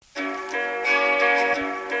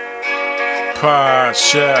Pod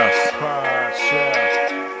Chef.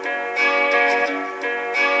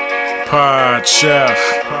 Pod Chef.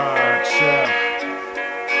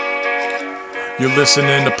 You're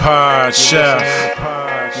listening to Pod Chef.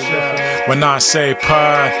 When I say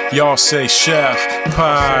pod, y'all say chef.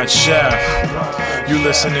 Pod Chef. You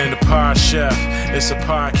listening to Pod Chef. It's a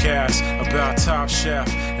podcast about Top Chef,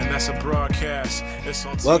 and that's a broadcast. It's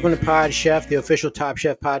on Welcome TV. to Pod Chef, the official Top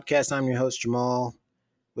Chef podcast. I'm your host, Jamal.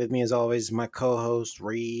 With me, as always, my co-host,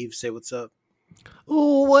 Reeve. Say what's up.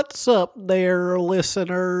 Oh, what's up there,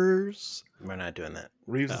 listeners? We're not doing that.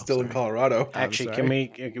 Reeves is Oh, still in sorry. Colorado. Actually,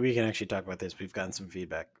 sorry. we can actually talk about this. We've gotten some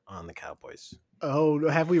feedback on the Cowboys. Oh,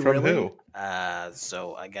 have we From really? who?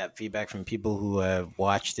 So I got feedback from people who have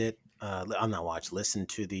watched it. Listened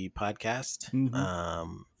to the podcast.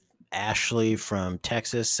 Mhm. Ashley from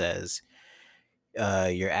Texas says,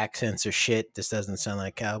 your accents are shit. This doesn't sound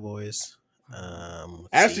like Cowboys. Let's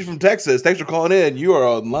Ashley see. from Texas. Thanks for calling in. You are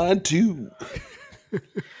on line 2.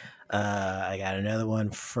 I got another one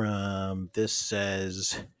from, this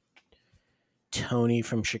says Tony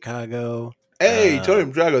from Chicago. Hey, Tony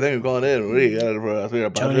from Chicago. Thank you for calling in. What do you got for us? We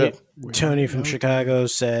got Tony, Pod Chef. Tony from Chicago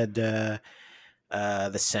said the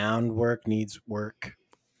sound work needs work.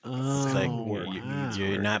 Oh, It's like wow.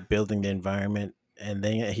 you're not building the environment. And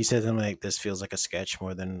then he said something like, this feels like a sketch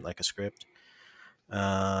more than like a script.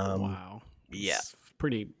 Wow. Yeah. It's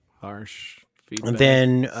pretty harsh feedback. And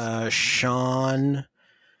then Sean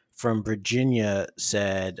from Virginia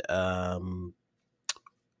said, are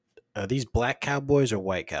these black cowboys or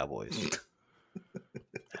white cowboys?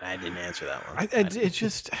 And I didn't answer that one. It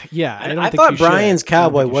just, yeah. I, don't I think thought you should. Brian's I don't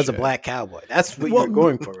cowboy think you was a should. black cowboy. That's what Well, you're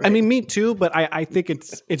going for, right? I mean, me too, but I think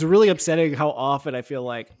it's really upsetting how often I feel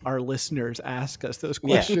like our listeners ask us those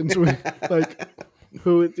Yeah. questions. Like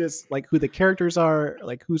who the characters are,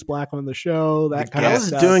 like who's black on the show, that kind I of was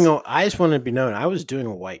stuff. doing I just wanted to be known. I was doing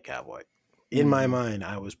a white cowboy. In my Mm. mind,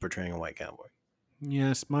 I was portraying a white cowboy.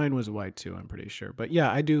 Yes, mine was white too, I'm pretty sure. But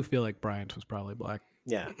yeah, I do feel like Brian's was probably black.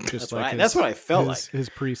 Yeah, Just that's, like what his- that's what I felt like. His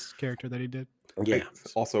priest character that he did. Yeah,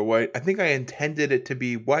 Also white. I think I intended it to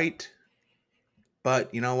be white,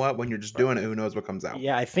 but you know what? When you're just doing it, who knows what comes out?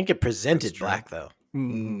 yeah. I think it presented That's true. black though.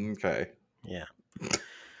 Okay. Yeah.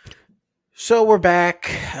 So we're back.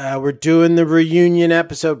 We're doing the reunion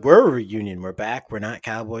episode. We're a reunion. We're back. We're not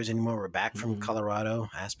Cowboys anymore. We're back from Colorado,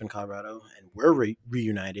 Aspen, Colorado, and we're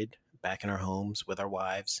reunited back in our homes with our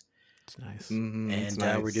wives. It's nice.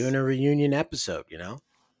 And we're doing a reunion episode, you know?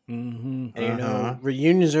 Mm-hmm. And, you know, Uh-huh.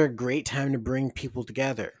 reunions are a great time to bring people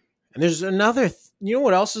together. And there's another, you know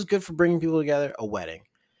what else is good for bringing people together? A wedding.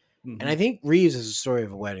 And I think Reeves has a story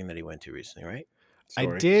of a wedding that he went to recently, right? I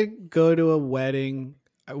Sorry. did go to a wedding.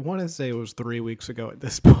 I want to say it was 3 weeks ago at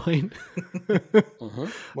this point. Mm-hmm.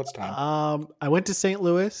 What's time? I went to St.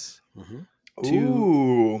 Louis. Mm-hmm.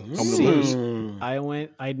 Ooh. Home to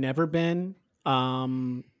lose. I'd never been.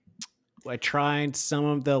 I tried some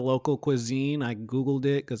of the local cuisine. I Googled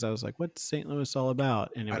it because I was like, what's St. Louis all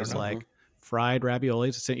about? And it I don't was know. like fried raviolis.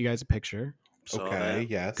 I sent you guys a picture. Okay,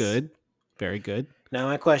 yes. Good. Very good. Now,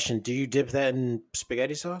 my question, do you dip that in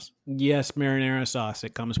spaghetti sauce? Yes, marinara sauce.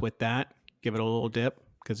 It comes with that. Give it a little dip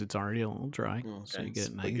because it's already a little dry. So Okay. you get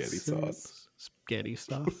Spaghetti nice sauce. spaghetti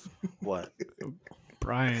sauce. What?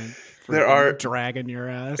 Brian, There freaking are- dragging your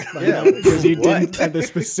ass. Yeah. Because you What? didn't have the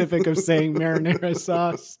specific of saying marinara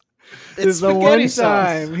sauce. It's It's the spaghetti one sauce.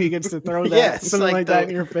 time he gets to throw that Yeah, it's something like like that the-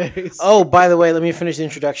 in your face. Oh, by the way, let me finish the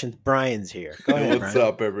introduction. Brian's here. Go ahead, What's Brian.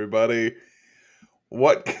 up, everybody?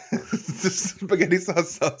 What this spaghetti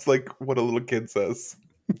sauce sounds like what a little kid says.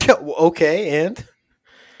 Okay, and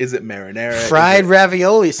Is it marinara? Is fried it-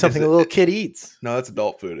 ravioli is something it- a little kid eats. No, that's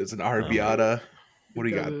adult food. It's an arrabbiata. What do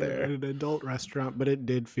you got At there? an adult restaurant, but it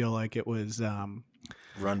did feel like it was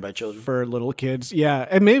Run by children. for little kids. Yeah,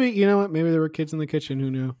 and maybe you know what? Maybe there were kids in the kitchen. Who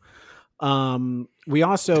knew? We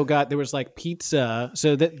also got there was like pizza.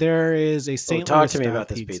 So that there is a St. Talk Louis to me style about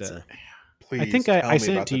this pizza. Please. think tell I me sent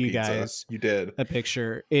it about to the you pizza. guys. You did. A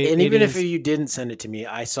picture, And it even if is- you didn't send it to me,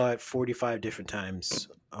 I saw it 45 different times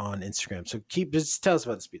on Instagram. So just tell us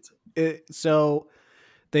about this pizza. so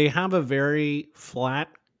they have a very flat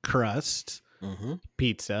crust Mm-hmm.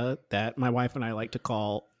 pizza that my wife and I like to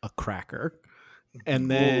call a cracker.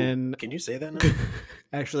 And then Can you say that now?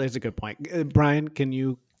 actually that's a good point. Brian, can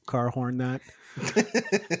you car horn that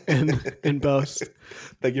in boast?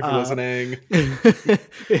 Thank you for listening.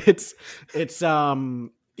 it's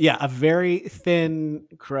yeah, a very thin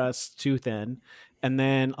crust, too thin, and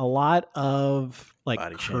then a lot of like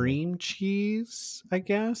Body shaming. cream cheese, I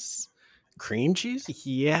guess. Cream cheese?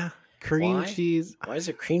 Yeah, cream Why? cheese. Why is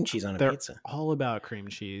there cream cheese on a They're pizza? all about cream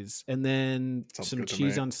cheese, and then Sounds some good to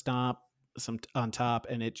cheese me. on top. some on top,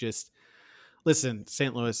 and it just listen,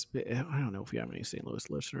 St. Louis. I don't know if you have any St. Louis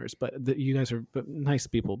listeners, but you guys are nice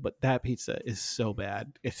people. But that pizza is so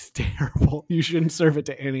bad; it's terrible. You shouldn't serve it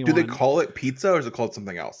to anyone. Do they call it pizza or is it called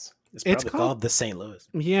something else? It's It's probably called- called the St. Louis.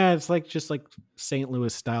 Yeah, it's like just like St.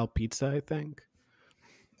 Louis style pizza. I think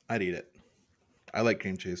I'd eat it. I like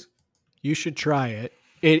cream cheese. you should try it.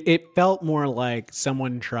 It felt more like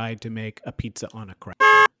someone tried to make a pizza on a crack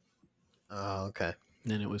Oh, okay.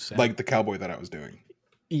 than it was sad. Like the cowboy that I was doing.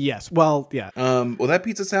 Yes. Well, yeah. Well, that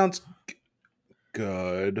pizza sounds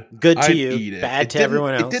good. Good to I'd you, eat it. bad It to didn't-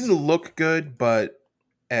 everyone else. It didn't look good, but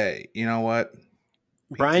hey, you know what?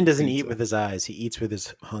 Brian doesn't eat pizza. with his eyes; he eats with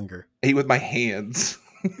his hunger. I eat with my hands.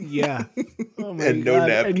 Yeah. Oh my And no God.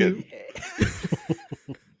 napkin.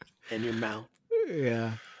 In your mouth.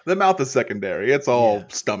 Yeah. The mouth is secondary. It's all Yeah.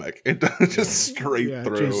 stomach. It does just straight Yeah,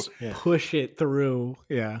 through. just Yeah. push it through.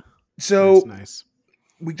 Yeah. So That's nice.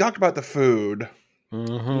 we talked about the food.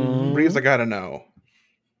 Mm-hmm. Reeves, I gotta know.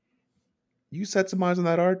 You set some eyes on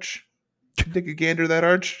that arch? Did you take a gander at that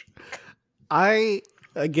arch? I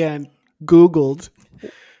again Googled.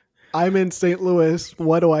 I'm in St. Louis.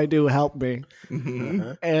 What do I do? Help me. Mhm.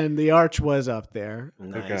 Uh-huh. And the arch was up there.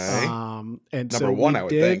 Nice. Okay. And Number so one, we I would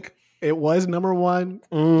did- think. It was number one.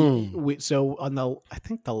 Mm. So on the, I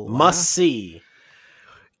think the Must last, see.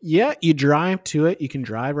 yeah, you drive to it. You can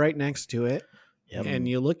drive right next to it, Yep. and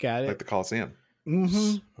you look at Like it. the Coliseum.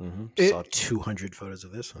 hmm It- Saw 200 photos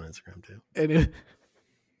of this on Instagram too. And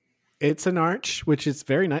it's an arch, which is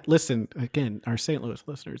very nice. Listen, again, our St. Louis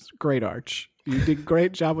listeners, great arch. You did a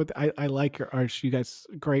great job with. I like your arch. You guys,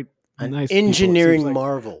 great, An nice people, it engineering seems like.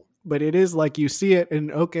 marvel. But it is like you see it,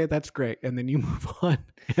 and okay, that's great, and then you move on,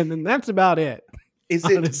 and then that's about it. Is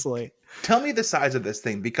it? Honestly, Tell me the size of this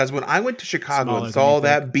thing, because when I went to Chicago Smaller and than saw you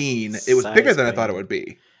that bean, it was bigger Size than I thought it bean. would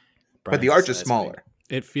be. But Brian's the arch is size smaller.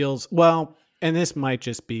 it feels well, and this might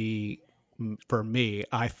just be for me.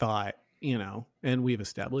 I thought, and we've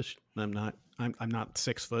established I'm not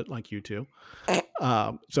 6 foot like you two.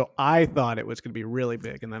 So I thought it was going to be really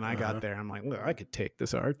big, and then I got there. I'm like, look, I could take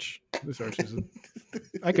this arch. This arch is,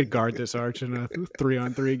 I could guard this arch in a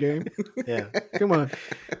 3-on-3 game. big. Yeah. Come on,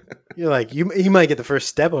 You're like, you might get the first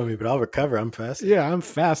step on me, but I'll recover. I'm fast. yeah, I'm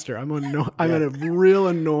faster. I'm a real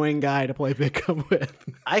annoying guy to play pickup with.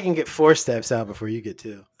 I can get 4 steps out before you get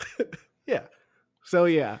 2. Yeah. So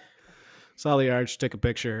yeah, saw the arch, took a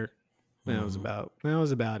picture. That was about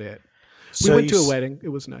it. We went to a wedding. It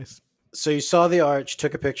was nice. So you saw the arch,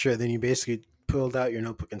 took a picture, then you basically pulled out your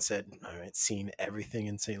notebook and said, all right, seen everything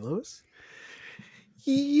in St. Louis?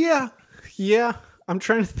 Yeah. I'm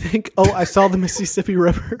trying to think. Oh, I saw the Mississippi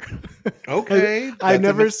River. Okay. I've that's a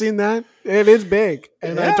never mis- seen that. It is big.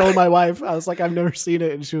 And I Yeah. told my wife, I was like, I've never seen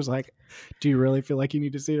it. And she was like, do you really feel like you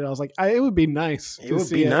need to see it? I was like, it would be nice. It to would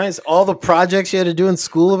see be nice. All the projects you had to do in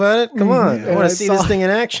school about it? Come on. Mhm. I want I to see saw- this thing in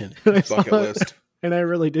action. And I saw bucket it, list. And I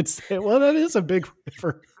really did say, well, that is a big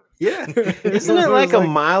river. Yeah. Isn't it like a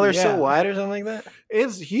mile or yeah. so wide or something like that?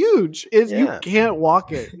 It's huge. You Yeah. can't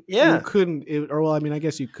walk it. Yeah. You couldn't. I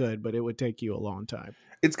guess you could, but it would take you a long time.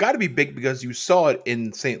 It's got to be big because you saw it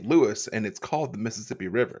in St. Louis, and it's called the Mississippi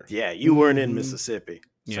River. Yeah, you weren't in Mhm. Mississippi.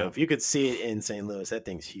 So Yeah. if you could see it in St. Louis, that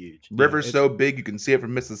thing's huge. River's it's- so big you can see it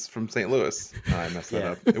from St. Louis. Oh, I messed that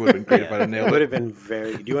Yeah. up. It would have been great if I'd have it nailed would it. have been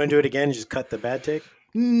very. Do you want to do it again? Just cut the bad take?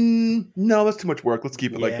 No, that's too much work. Let's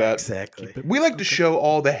keep it like Yeah, that. Exactly. Keep it- We like to show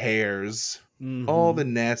all the hairs, Mhm. all the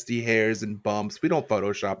nasty hairs and bumps. We don't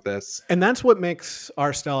Photoshop this. And that's what makes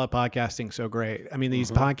our style of podcasting so great. I mean,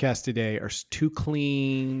 these Mhm. podcasts today are too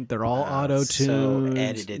clean. They're all Ah, auto tuned. so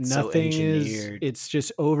edited, so Nothing is. engineered. It's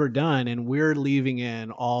just overdone, and we're leaving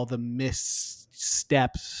in all the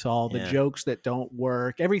missteps, all the Yeah. jokes that don't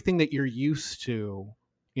work, everything that you're used to.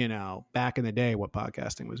 Back in the day, what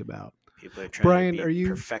podcasting was about. People are trying Brian, to be are you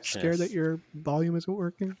perfectionists. scared that your volume isn't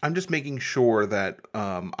working? I'm just making sure that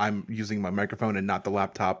I'm using my microphone and not the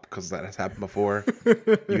laptop because that has happened before.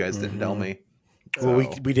 You guys didn't tell me. Well, we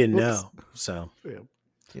So, we didn't Whoops. know. So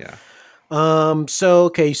yeah. So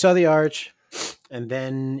okay, you saw the arch, and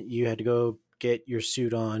then you had to go get your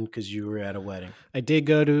suit on because you were at a wedding. I did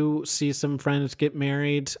go to see some friends get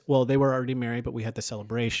married. Well, they were already married, but we had the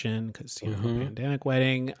celebration because Mhm. pandemic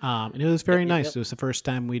wedding, and it was very Yep, nice. yep. It was the first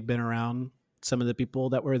time we'd been around some of the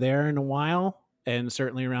people that were there in a while, and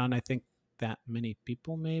certainly around I think that many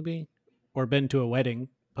people maybe, or been to a wedding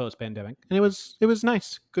post pandemic, and it was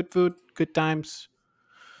nice. Good food, good times,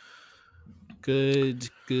 good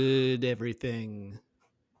everything.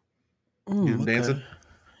 You dancing?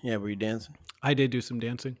 Yeah, were you dancing? I did do some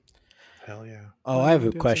dancing. Hell yeah. Oh, I have a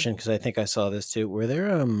dancing. question because I think I saw this too. Were there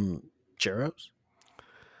churros?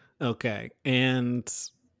 Okay, and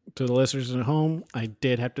to the listeners at home, I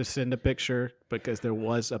did have to send a picture because there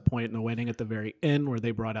was a point in the wedding at the very end where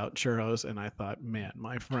they brought out churros, and I thought, man,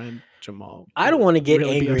 my friend Jamal. I don't want to get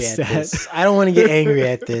really be angry at upset. this. I don't want to get angry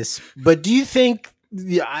at this. But do you think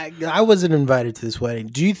I wasn't invited to this wedding?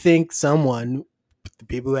 Do you think someone, the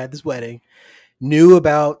people who had this wedding, knew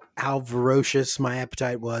about how ferocious my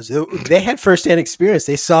appetite was? They had firsthand experience.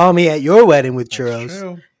 They saw me at your wedding with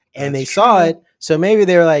churros, and they saw it. So maybe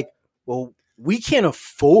they were like, "Well, we can't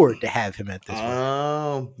afford to have him at this wedding."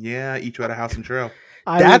 Oh, yeah. Eat you at a house in churro.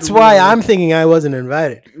 That's why I'm thinking I wasn't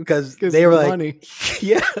invited, because they were like, money.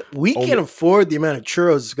 "Yeah, we can't afford the amount of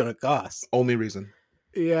churros it's going to cost." Only reason.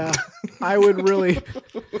 Yeah, I would really,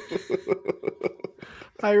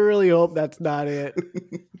 I really hope that's not it,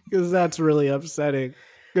 because that's really upsetting.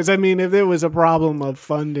 Because I mean, if there was a problem of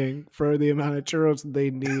funding for the amount of churros that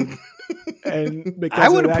they need, and because I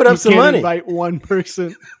would of have that, put up you some can't money. invite one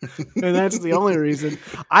person, and that's the only reason,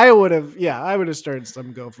 I would have started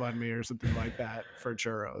some GoFundMe or something like that for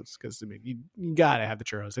churros. Because I mean, you gotta have the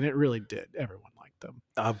churros, and it really did. Everyone liked them.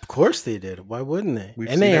 Of course they did. Why wouldn't they? We've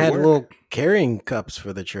And they seen it had work. little carrying cups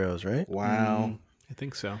for the churros, right? Wow. I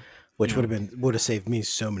think so. Which would have saved me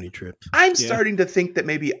so many trips. I'm starting to think that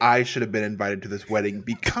maybe I should have been invited to this wedding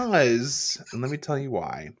because, and let me tell you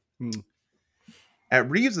why. At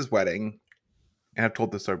Reeves's wedding, and I've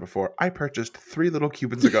told this story before, I purchased 3 little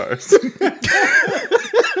Cuban cigars.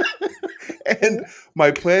 And my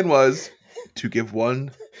plan was to give one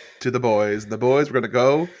to the boys. The boys were going to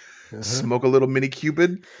go smoke a little mini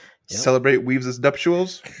Cuban, celebrate Reeves's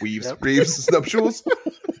nuptials. Reeves's nuptials.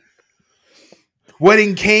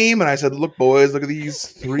 Wedding came, and I said, "Look, boys, look at these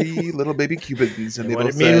 3 little baby Cubans." And they What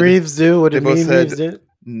both did me and said, Reeves do? What did they me both and Reeves said- do?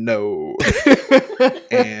 "No."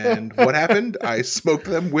 And what happened? I smoked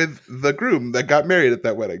them with the groom that got married at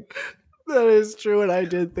that wedding. That is true, and I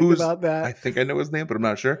did think about that. I think I know his name, but I'm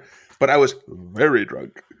not sure. But I was very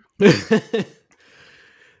drunk.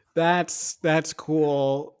 That's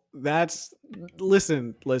cool.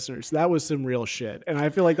 Listen, listeners, that was some real shit. And I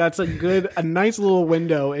feel like that's a nice little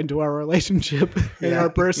window into our relationship and our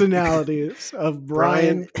personalities of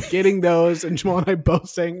Brian getting those and Jamal and I both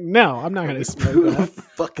saying, "No, I'm not gonna smoke that."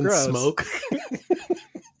 Fucking Gross. smoke.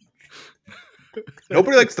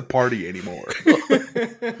 Nobody likes to party anymore.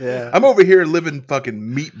 Yeah. I'm over here living fucking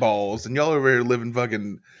meatballs, and y'all over here living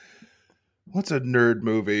fucking. What's a nerd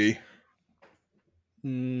movie?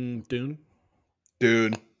 Dune.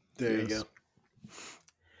 Dude. There you go.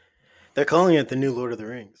 They're calling it the new Lord of the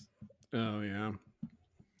Rings. Oh yeah.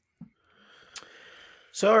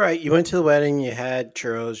 So, all right, you went to the wedding. You had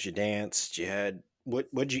churros. You danced. You had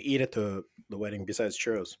what'd you eat at the wedding besides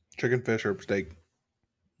churros? Chicken, fish, or steak.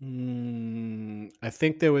 I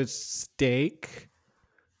think there was steak.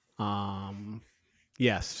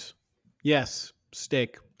 Yes,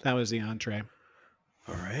 steak. That was the entree.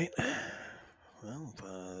 All right. Well,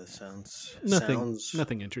 sounds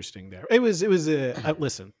Nothing interesting there. It was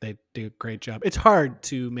listen, they do a great job. It's hard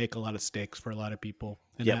to make a lot of steaks for a lot of people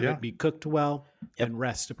and have it be cooked well and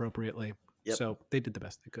rest appropriately. Yep. So they did the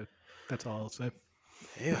best they could. That's all I'll say.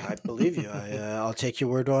 Yeah, I believe you. I'll take your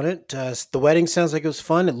word on it. The wedding sounds like it was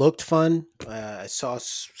fun. It looked fun. I saw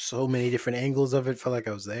so many different angles of it. Felt like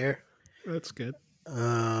I was there. That's good.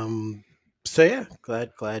 So yeah,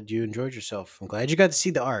 glad you enjoyed yourself. I'm glad you got to see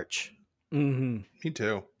the arch. Mm-hmm. Me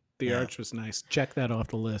too. The arch was nice. Check that off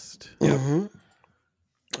the list. Mm-hmm.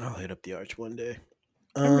 I'll hit up the arch one day.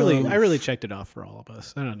 I really checked it off for all of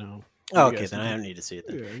us. I don't know. Oh, You okay, guys then know. I don't need to see it.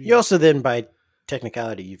 Then. Yeah, You also then, by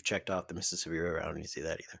technicality, you've checked off the Mississippi River. I don't need to see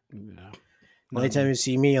that either. No. Only time you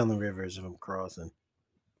see me on the river is if I'm crossing.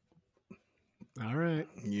 All right.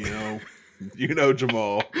 You know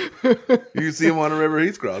Jamal. You see him on a river,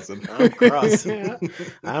 he's crossing. I'm crossing. Yeah.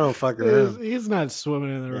 I don't fuck around. He's not swimming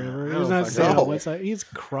in the Yeah, river. I He's don't not fuck saying around. what's that. He's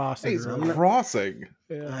crossing He's the river. crossing.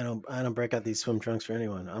 Yeah. I don't break out these swim trunks for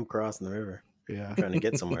anyone. I'm crossing the river. Yeah. I'm trying to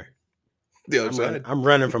get somewhere. The other side. I'm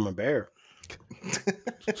running from a bear.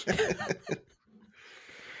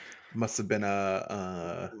 Must have been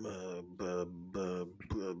a.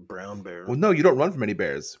 Brown bear. Well, no, you don't run from any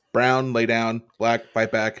bears. Brown, lay down. Black,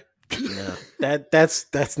 fight back. Yeah, that's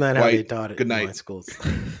not how they White, taught it good in my night. schools.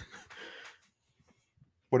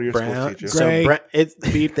 What are your Brown, schools teach you? so Gray,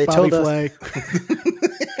 Beat they Bobby told us Flay.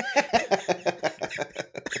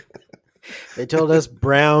 they told us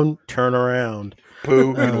brown, turn around. Pooh,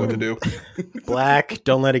 you know what to do. Black,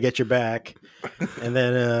 don't let it get your back. And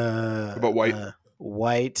then What about white?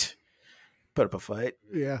 White, put up a fight.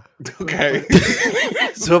 Yeah. Okay.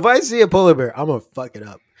 So if I see a polar bear, I'm gonna fuck it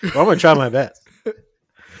up. Or I'm gonna try my best.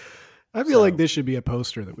 I feel like this should be a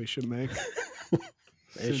poster that we should make.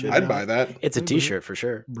 It should I'd be. buy that. It's a T-shirt for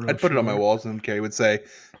sure. I'd put it on my walls, and Carrie would say,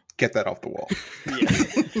 "Get that off the wall."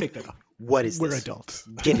 Take that off. What is We're this? adults.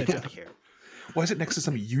 Get it out of here. Why is it next to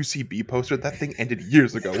some UCB poster? That thing ended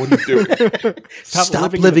years ago. What are you doing?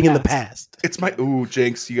 Stop living in the past. It's my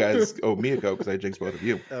Jinx. You guys owe me a go because I jinxed both of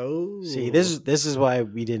you. Oh, See, this is why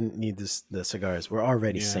we didn't need the cigars. We're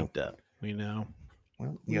already synced up. we know.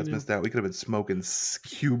 Well, you guys missed out. We could have been smoking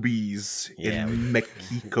QBs Yeah, in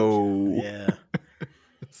Mexico. Yeah.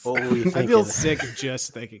 What were we I thinking? feel sick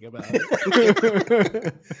just thinking about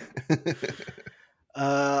it.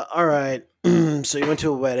 All right. So you went to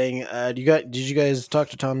a wedding. Did you guys talk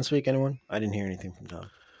to Tom this week? Anyone? I didn't hear anything from Tom.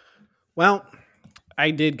 Well, I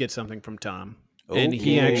did get something from Tom. And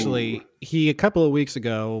he a couple of weeks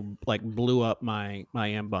ago, like blew up my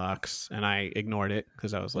inbox, and I ignored it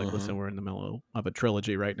because I was like, listen, we're in the middle of a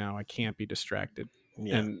trilogy right now. I can't be distracted.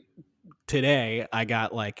 Yeah. And today I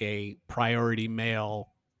got like a priority mail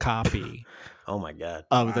copy Oh my god.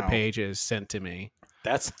 of the Wow. pages sent to me.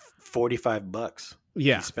 That's $45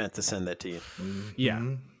 Yeah. he spent to send that to you. Yeah.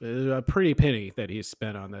 Mhm. A pretty penny that he's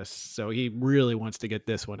spent on this. So he really wants to get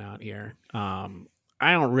this one out here. I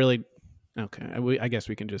don't really. Okay. I guess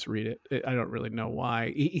we can just read it. I don't really know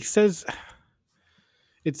why. He says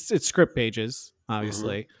it's script pages,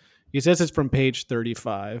 obviously. He says it's from page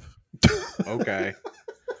 35, Okay.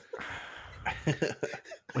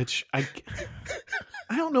 which I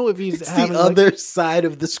don't know if he's It's having the other side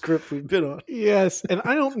of the script we've been on. Yes, and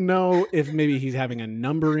I don't know if maybe he's having a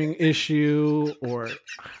numbering issue or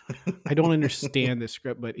I don't understand the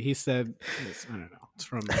script, but he said, I don't know, it's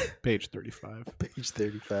from page 35. Page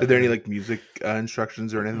 35. Are there any like music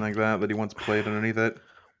instructions or anything like that he wants played underneath it?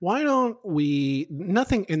 Why don't we,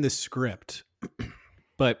 nothing in the script,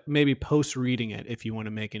 but maybe post reading it if you want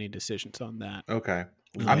to make any decisions on that. Okay.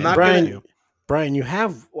 Yeah. I'm not Brian, gonna. Brian, you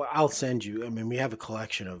have. Well, I'll send you. I mean, we have a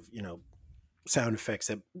collection of sound effects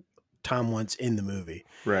that Tom wants in the movie,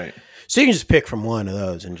 Right. so you can just pick from one of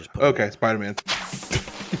those and just put. Okay. Spider-Man.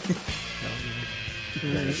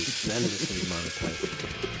 None of this can be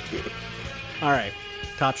monetized. All right,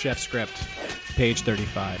 Top Chef script, page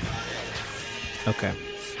 35. Okay.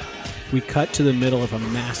 We cut to the middle of a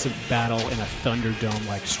massive battle in a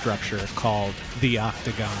Thunderdome-like structure called the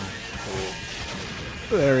Octagon.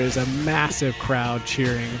 There is a massive crowd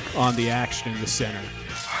cheering on the action in the center.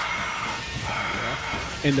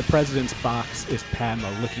 In the president's box is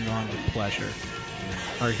Padma looking on with pleasure.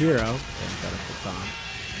 Our hero, parenthetical Tom,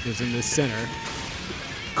 is in the center,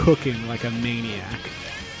 cooking like a maniac,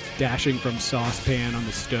 dashing from saucepan on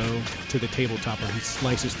the stove to the tabletop where he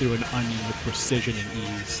slices through an onion with precision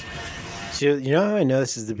and ease. So you know how I know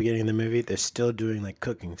this is the beginning of the movie? They're still doing like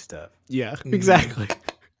cooking stuff. Yeah, exactly.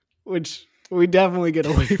 Which we definitely get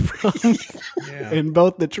away from Yeah. in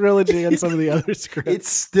both the trilogy and some of the other scripts. It's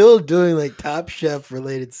still doing like Top Chef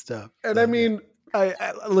related stuff. And I mean, I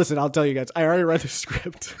listen, I'll tell you guys, I already read the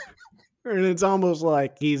script. And it's almost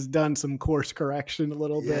like he's done some course correction a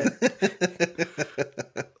little bit.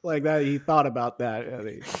 Like that, he thought about that.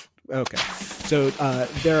 Okay. So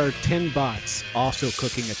there are 10 bots also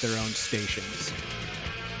cooking at their own stations.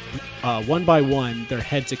 One by one, their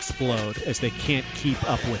heads explode as they can't keep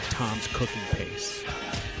up with Tom's cooking pace.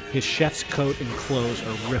 His chef's coat and clothes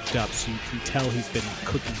are ripped up so you can tell he's been in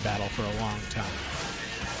cooking battle for a long time.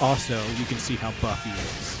 Also, you can see how buff he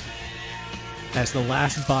is. As the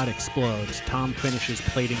last bot explodes, Tom finishes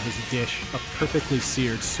plating his dish of perfectly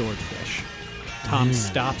seared swordfish. Tom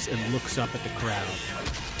stops and looks up at the crowd.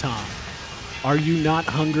 Tom, are you not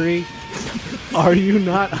hungry? Are you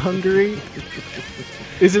not hungry?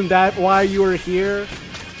 Isn't that why you are here?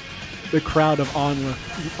 The crowd of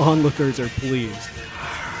onlookers are pleased.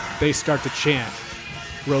 They start to chant.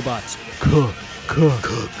 Robots, cook, cook,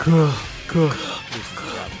 cook, cook, cook.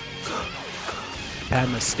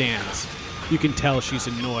 Padma stands. You can tell she's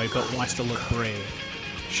annoyed but wants to look brave.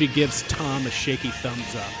 She gives Tom a shaky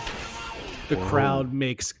thumbs up. The crowd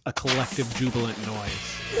makes a collective jubilant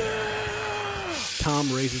noise.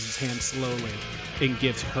 Tom raises his hand slowly and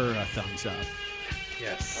gives her a thumbs up.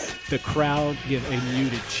 Yes. The crowd give a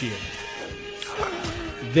muted cheer.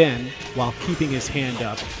 Then, while keeping his hand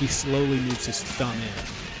up, he slowly moves his thumb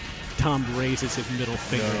in. Tom raises his middle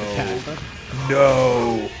finger to Padma.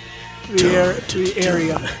 No. The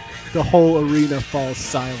area, the whole arena falls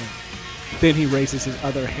silent. Then he raises his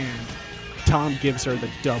other hand. Tom gives her the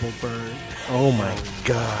double bird. Oh my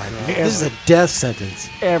God. This is a death sentence.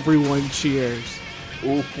 Everyone cheers.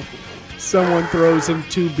 Someone throws him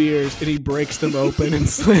 2 beers and he breaks them open and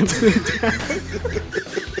slams them down.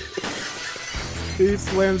 He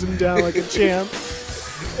slams them down like a champ.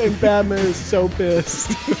 And Batman is so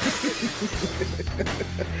pissed.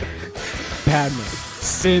 Padme,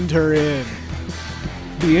 send her in.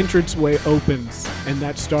 The entranceway opens, and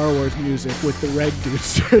that Star Wars music with the red dude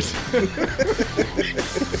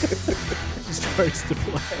starts to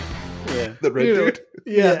play. Yeah. The red dude.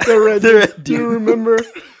 Yeah, Yeah. the red The dude. red Do you dude. remember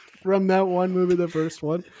from that one movie, the first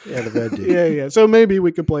one? Yeah, the red dude. Yeah. So maybe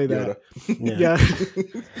we could play that. Yoda. Yeah.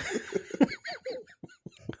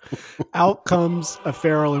 Out comes a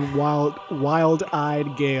feral and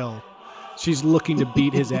wild-eyed Gale. She's looking to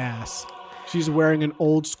beat his ass. She's wearing an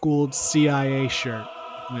old-school CIA shirt,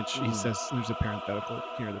 which he says there's a parenthetical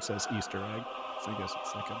here that says Easter egg. So I guess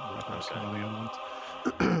it's like a reference to one of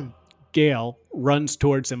the other ones. Gale runs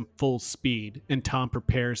towards him full speed, and Tom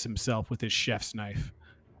prepares himself with his chef's knife.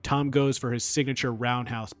 Tom goes for his signature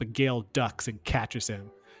roundhouse, but Gale ducks and catches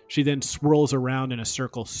him. She then swirls around in a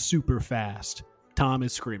circle super fast. Tom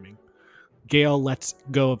is screaming. Gale lets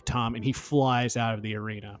go of Tom, and he flies out of the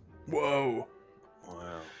arena. Whoa.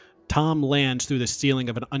 Wow. Tom lands through the ceiling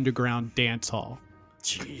of an underground dance hall.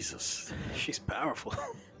 Jesus. She's powerful.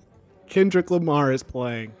 Kendrick Lamar is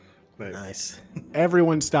playing. Nice.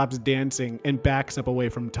 Everyone stops dancing and backs up away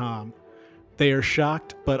from Tom. They are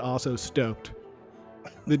shocked, but also stoked.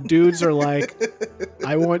 The dudes are like,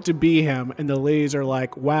 I want to be him. And the ladies are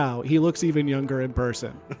like, wow, he looks even younger in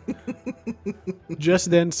person. Just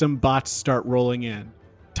then, some bots start rolling in.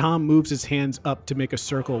 Tom moves his hands up to make a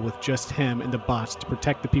circle with just him and the bots to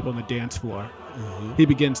protect the people on the dance floor. He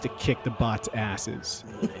begins to kick the bots' asses.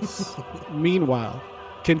 Nice. Meanwhile,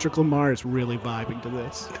 Kendrick Lamar is really vibing to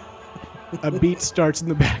this. A beat starts in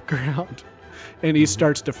the background, and he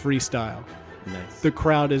starts to freestyle. Nice. The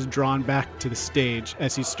crowd is drawn back to the stage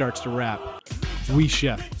as he starts to rap. We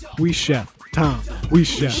chef, Tom, we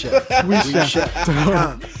chef, we chef,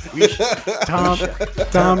 Tom.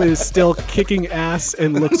 Tom is still kicking ass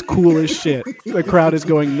and looks cool as shit. The crowd is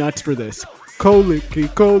going nuts for this. Colicky,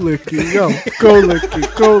 yo. Colicky,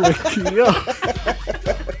 yo.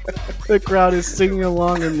 The crowd is singing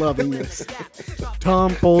along and loving this.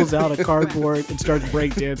 Tom pulls out a cardboard and starts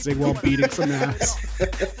breakdancing while beating some ass.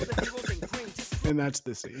 And that's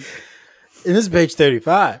the scene. And this is page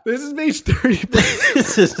 35. This is page 30.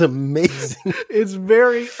 This is amazing. It's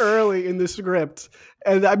very early in the script.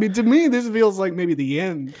 And I mean, to me, this feels like maybe the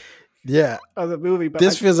end Yeah. of the movie. But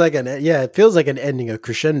This feels like it feels like an ending, a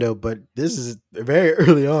crescendo, but this is very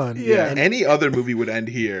early on. Yeah. And Any other movie would end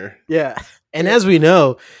here. yeah. And as we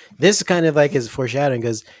know, this kind of like is foreshadowing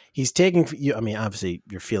because he's taking you. I mean, obviously,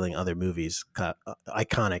 you're feeling other movies,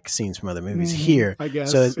 iconic scenes from other movies here. I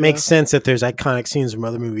guess. So it makes sense that there's iconic scenes from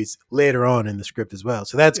other movies later on in the script as well.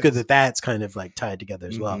 So that's good that that's kind of like tied together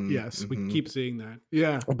as well. Mhm. Yes, we keep seeing that.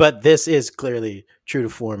 Yeah. But this is clearly true to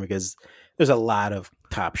form because there's a lot of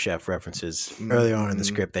Top Chef references early on in the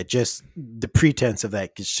script that just the pretense of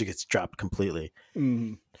that gets dropped completely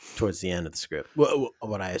towards the end of the script. Well,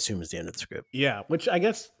 what I assume is the end of the script. Yeah, which I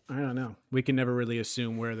guess, I don't know. We can never really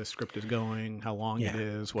assume where the script is going, how long Yeah, it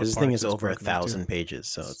is. What Because this thing parts is it's over broken 1,000 into. pages,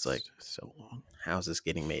 so it's like, so long. how's this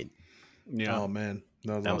getting made? Yeah. Oh man,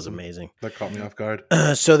 that That was awesome. amazing. That caught me off guard.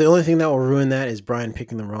 So the only thing that will ruin that is Brian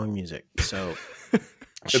picking the wrong music. So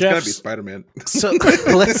It's gotta be chefs. Spider-Man. So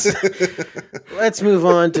let's move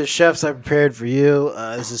on to chefs I prepared for you.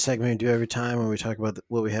 This is a segment we do every time when we talk about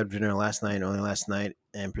what we had for dinner last night, only last night,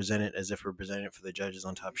 and present it as if we're presenting it for the judges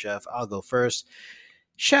on Top Chef. I'll go first.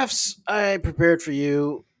 Chefs I prepared for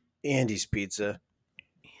you: Andy's Pizza,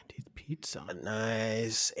 Andy's Pizza. a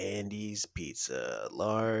nice Andy's Pizza,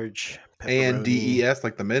 large ANDES,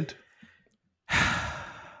 like the mint.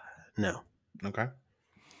 No, Okay.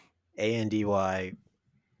 ANDY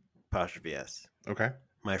apostrophe S. Okay.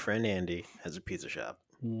 My friend Andy has a pizza shop.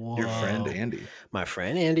 Your friend Whoa. Andy. My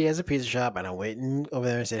friend Andy has a pizza shop, and I went over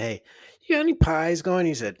there and said, "Hey, you got any pies going?"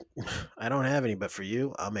 He said, "I don't have any, but for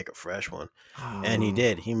you, I'll make a fresh one." And he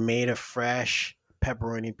did. He made a fresh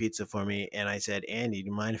pepperoni pizza for me, and I said, "Andy, do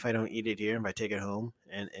you mind if I don't eat it here and if I take it home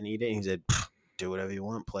and eat it?" And he said, "Do whatever you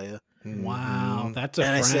want, playa." Wow, Mhm. that's a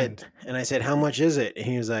And friend. I said, "How much is it?" And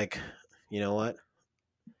he was like, "You know what?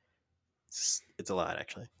 It's a lot,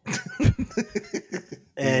 actually."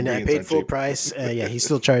 And I Ingredients paid aren't full cheap. price. Yeah, he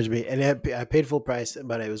still charged me, and I paid full price,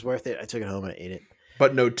 but it was worth it. I took it home and I ate it.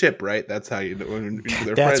 But no tip, right? That's how you know. When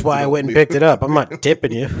they're That's friends, why you I don't went and leave- picked it up. I'm not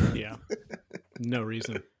tipping you. Yeah. No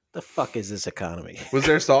reason. The fuck is this economy? Was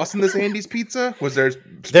there sauce in this Andy's pizza? Was there There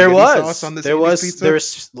spaghetti was sauce on this there Andy's was pizza? there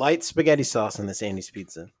was light spaghetti sauce on this Andy's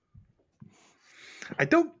pizza. I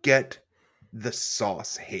don't get the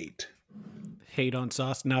sauce hate. Hate on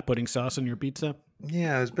sauce, not putting sauce on your pizza.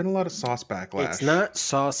 Yeah, there's been a lot of sauce backlash. It's not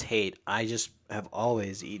sauce hate. I just have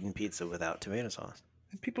always eaten pizza without tomato sauce.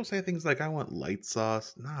 And people say things like, "I want light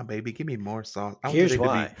sauce." Nah, baby, give me more sauce. I want Here's it to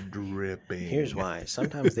why. be dripping. Here's why.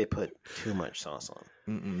 Sometimes they put too much sauce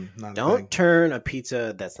on. Not a Don't thing. turn a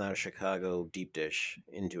pizza that's not a Chicago deep dish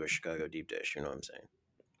into a Chicago deep dish. You know what I'm saying?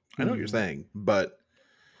 I know what you're saying, but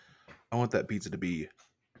I want that pizza to be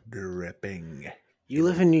dripping. You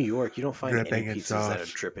live in New York. You don't find Dripping any in pizzas that are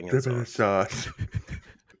sauce. dripping in Dripping in sauce. sauce.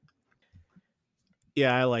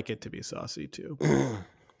 Yeah, I like it to be saucy too.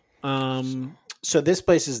 So this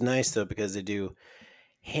place is nice though because they do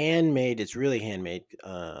handmade. It's really handmade.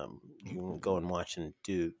 You can go and watch and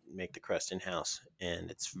make the crust in house, and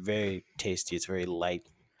it's very tasty. It's very light.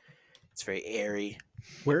 It's very airy.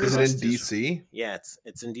 Where Is is it in it? DC? Yeah,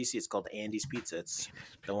 it's in DC. It's called Andy's Pizza. It's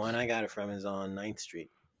the one I got it from is on 9th Street.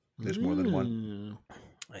 There's more than one.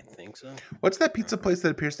 I think so. What's that pizza place that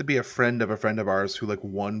appears to be a friend of ours who like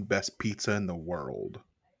won best pizza in the world?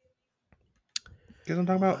 You know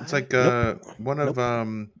what I'm talking about? It's like one of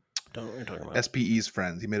Don't know what you're talking about. SPE's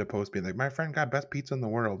friends. He made a post being like, "My friend got best pizza in the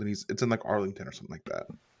world," and it's in like Arlington or something like that.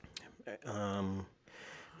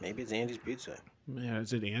 Maybe it's Andy's Pizza. Yeah,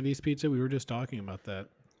 is it Andy's Pizza? We were just talking about that.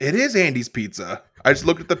 It is Andy's Pizza. I just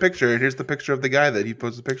looked at the picture, and here's the picture of the guy that he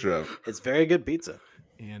posted a picture of. It's very good pizza.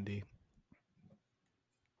 Andy.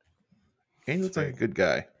 Andy looks like a good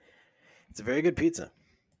guy. It's a very good pizza.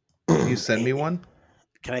 Can you send me one?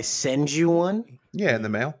 Can I send you one? Yeah, in the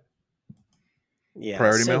mail. Yeah,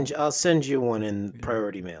 Priority mail? I'll send you one in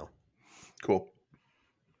priority mail. Cool.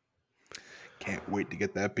 Can't wait to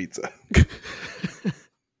get that pizza.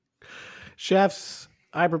 Chefs,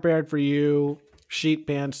 I prepared for you sheet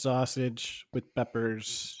pan sausage with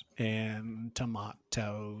peppers and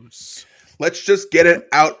tomatoes. Let's just get it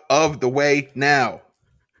out of the way now.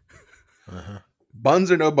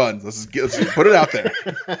 Buns or no buns? Let's just put it out there.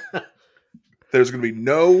 There's going to be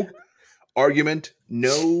no argument.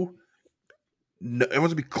 No. Everyone's going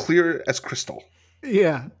to be clear as crystal.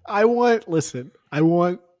 Yeah, I want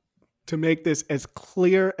to make this as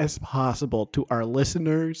clear as possible to our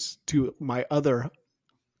listeners, to my other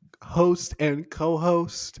host and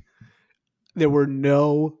co-host. There were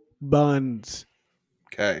no buns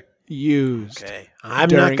Okay. used. Okay, I'm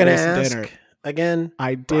during not going to this ask dinner. again.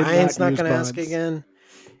 I did Brian's not not use going to ask buns. again.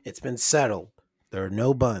 It's been settled. There are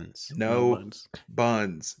no buns. No buns.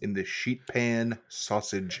 buns in the sheet pan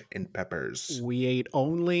sausage and peppers. We ate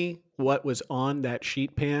only what was on that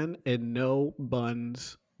sheet pan, and no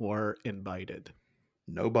buns were invited.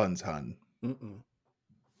 No buns, hun.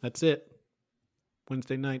 That's it.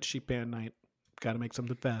 Wednesday night, sheet pan night. Got to make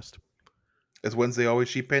something fast. Is Wednesday always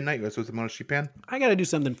sheet pan night? You guys supposed to on a sheet pan? I got to do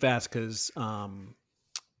something fast because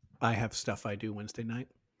I have stuff I do Wednesday night.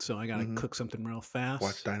 So I got to cook something real fast.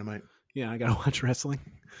 Watch Dynamite. Yeah, I got to watch wrestling.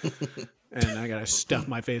 And I got to stuff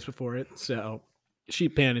my face before it. So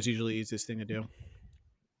sheet pan is usually the easiest thing to do.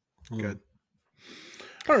 Good.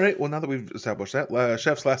 All right. Well, now that we've established that,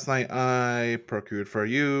 chefs, last night I procured for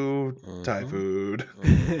you Thai food.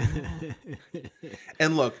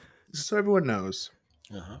 And look, just so everyone knows,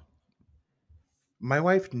 my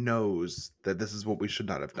wife knows that this is what we should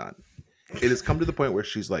not have done. It has come to the point where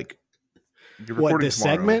she's like, "You're recording What, this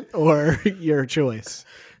tomorrow." segment or your choice?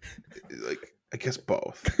 Like, I guess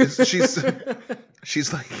both.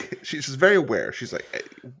 She's like, she's just very aware. She's like, "Hey,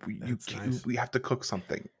 we have to cook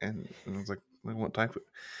something," and I was like, "I want Thai food."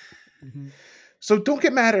 So don't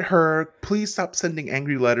get mad at her. Please stop sending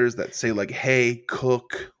angry letters that say like, "Hey,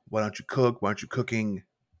 cook. Why don't you cook? Why aren't you cooking?"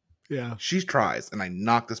 Yeah. She tries, and I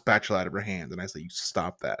knock the spatula out of her hand, and I say, "You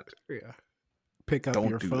stop that. Yeah. Pick up Don't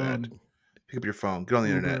your do phone. that. Pick up your phone. Get on the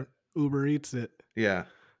internet." Uber Eats it. Yeah,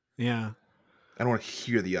 Yeah. I don't want to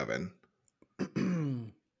hear the oven.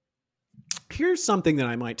 Here's something that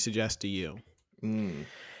I might suggest to you.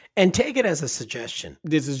 And take it as a suggestion.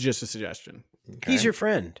 This is just a suggestion. Okay. He's your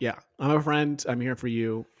friend. Yeah. I'm a friend. I'm here for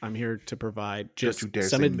you. I'm here to provide just Don't you dare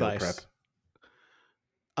some say meal advice.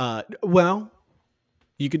 prep. Well,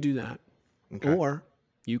 you could do that. Okay. Or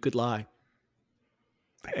you could lie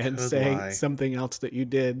and could say lie. something else that you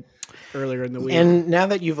did earlier in the week. And now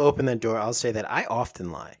that you've opened that door, I'll say that I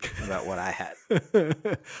often lie about what I had.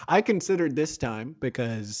 I considered this time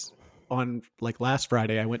because on like last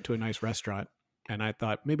Friday, I went to a nice restaurant and I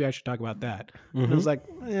thought maybe I should talk about that. And I was like,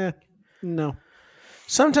 no.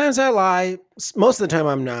 Sometimes I lie. Most of the time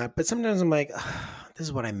I'm not, but sometimes I'm like, this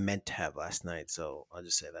is what I meant to have last night, so I'll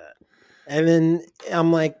just say that. And then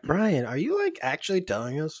I'm like, Brian, are you like actually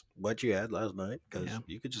telling us what you had last night? Because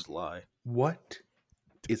you could just lie. What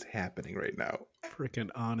is happening right now? Freaking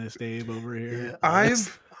honest Abe over here.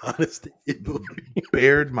 I've honest.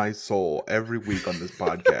 bared my soul every week on this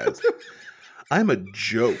podcast. I'm a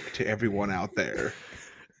joke to everyone out there.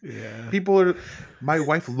 Yeah. My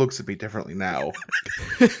wife looks at me differently now.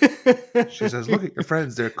 She says, "Look at your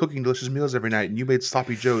friends; they're cooking delicious meals every night, and you made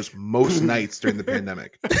sloppy joes most nights during the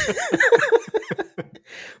pandemic."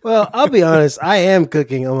 Well, I'll be honest. I am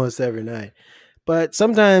cooking almost every night, but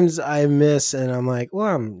sometimes I miss, and I'm like,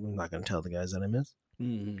 well, I'm not going to tell the guys that I miss.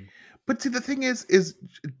 Mhm. But see, the thing is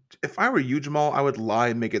if I were you, Jamal, I would lie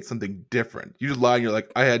and make it something different. You just lie and you're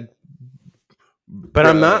like, I had, But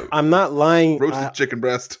I'm not lying. roasted chicken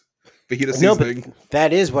breast, fajita No, seasoning. but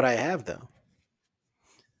that is what I have, though.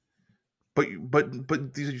 But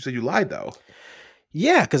you said you lied though.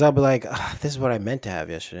 Yeah, because I'll be like, this is what I meant to have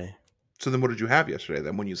yesterday. So then, what did you have yesterday?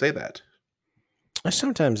 Then, when you say that,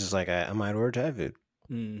 Sometimes it's like I might order Thai food.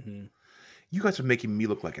 Mhm. you guys are making me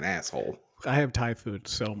look like an asshole. I have Thai food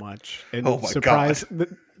so much. And Oh my surprise,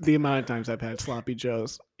 the amount of times I've had sloppy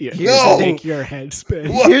joes. Yeah, Here's the No! thing. make your head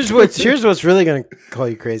spin. What? Here's what's really gonna call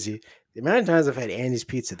you crazy. The amount of times I've had Andy's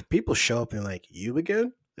pizza, the people show up and like, you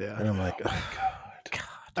again? Yeah. And I'm like, Oh my oh, God.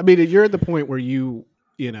 I mean, you're at the point where you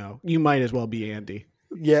might as well be Andy.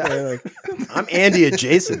 Yeah, I'm Andy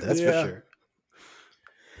adjacent, that's Yeah. for sure.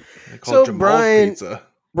 They call So, it Jamal's Brian- pizza.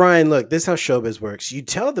 Brian, look, this is how showbiz works. You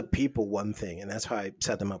tell the people one thing, and that's how I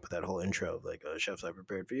set them up with that whole intro. Like, chefs I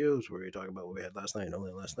prepared for you is where we talk about what we had last night and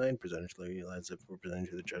only last night. Presented to the lads that were presented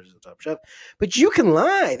to the judges of Top Chef. But you can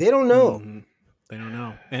lie. They don't know. Mhm. They don't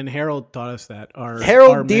know. And Harold taught us that. Our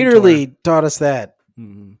Harold mentor. Dieterle taught us that.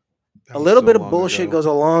 Mhm. That A was little so bit of long bullshit ago. goes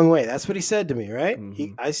a long way. That's what he said to me, right?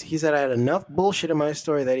 Mhm. He said I had enough bullshit in my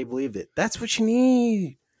story that he believed it. That's what you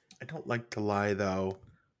need. I don't like to lie though.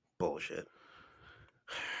 Bullshit.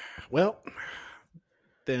 Well,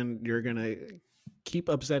 then you're gonna keep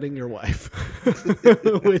upsetting your wife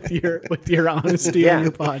with your honesty Yeah. on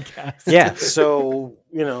your podcast. Yeah. So,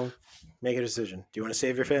 make a decision. Do you want to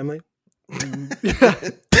save your family?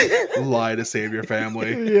 Lie to save your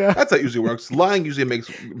family. Yeah. That's how it usually works. Lying usually makes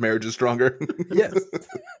marriages stronger. Yes.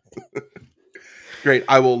 Great.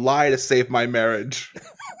 I will lie to save my marriage.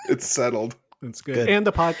 It's settled. That's good. Good. And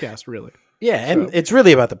the podcast, really. Yeah, and So- it's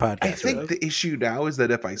really about the podcast. I think right? the issue now is that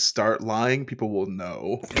if I start lying, people will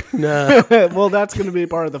know. No. Well, that's going to be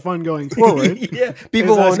part of the fun going forward. Yeah,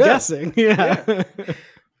 people is us won't know. guessing. Yeah.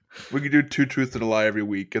 We could do 2 truths and a lie every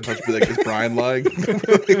week, and just be like, "Is Brian lying?"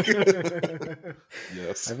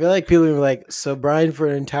 Yes. I feel like people are like, so Brian for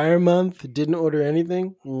an entire month didn't order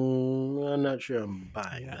anything? I'm not sure I'm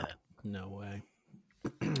buying Yeah. that. No way.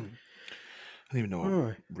 I don't even know what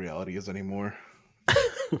Alright. reality is anymore.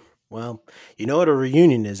 Well, you know what a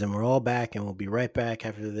reunion is, and we're all back, and we'll be right back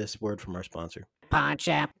after this word from our sponsor.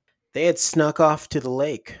 They had snuck off to the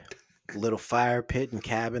lake, the little fire pit and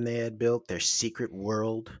cabin they had built, their secret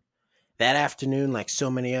world. That afternoon, like so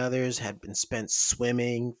many others, had been spent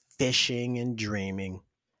swimming, fishing, and dreaming.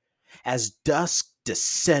 As dusk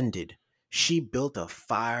descended, she built a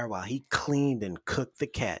fire while he cleaned and cooked the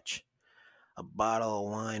catch. A bottle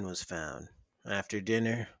of wine was found. After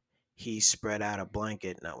dinner, he spread out a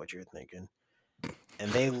blanket, not what you're thinking,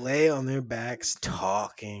 and they lay on their backs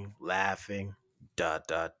talking, laughing, ...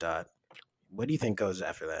 What do you think goes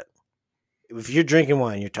after that? If you're drinking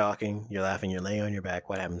wine, you're talking, you're laughing, you're laying on your back,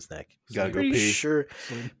 what happens next? Gotta go pretty pee.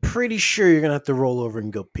 Pretty sure you're gonna have to roll over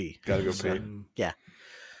and go pee. Gotta go pee.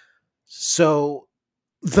 So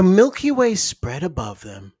the Milky Way spread above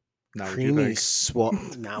them. Not what you Creamy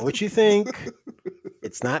think. not what you think.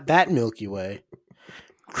 It's not that Milky Way.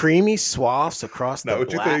 Creamy swaths across Not the what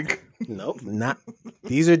black. you think. Nope, not.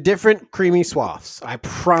 These are different creamy swaths. I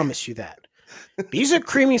promise you that. These are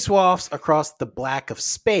creamy swaths across the black of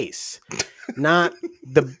space, not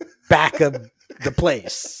the back of the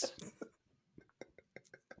place.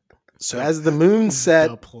 So as the moon set,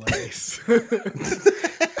 The place.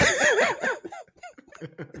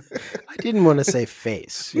 I didn't want to say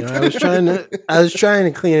face. I was trying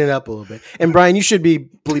to clean it up a little bit. And Brian, you should be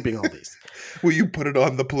bleeping all these. Will you put it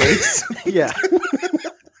on the place? Yeah.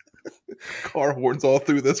 Car horns all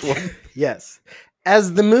through this one. Yes.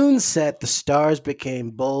 As the moon set, the stars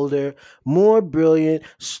became bolder, more brilliant,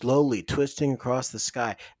 slowly twisting across the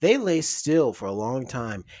sky. They lay still for a long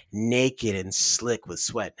time, naked and slick with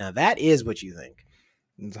sweat. Now that is what you think.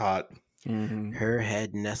 It's hot. Mhm. Her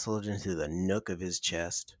head nestled into the nook of his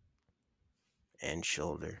chest and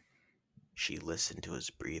shoulder. She listened to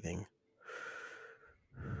his breathing.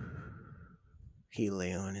 He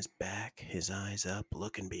lay on his back, his eyes up,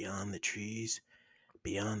 looking beyond the trees,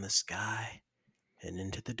 beyond the sky, and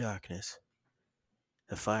into the darkness.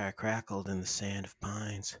 The fire crackled in the sand of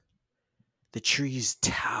pines. The trees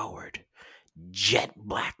towered, jet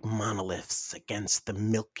black monoliths against the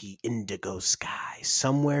milky indigo sky.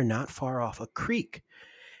 Somewhere not far off, a creek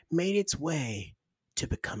made its way to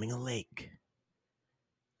becoming a lake.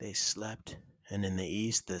 They slept, and in the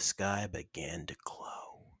east the sky began to glow.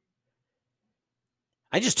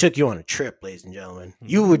 I just took you on a trip, ladies and gentlemen.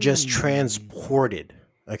 You were just transported,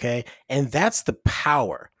 okay? And that's the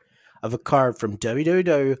power of a card from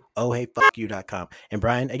www.ohheyfuckyou.com. And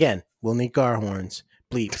Brian, again, we'll need car horns,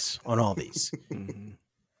 bleeps on all these.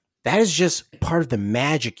 That is just part of the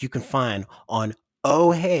magic you can find on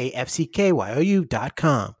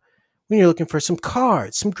ohheyfuckyou.com when you're looking for some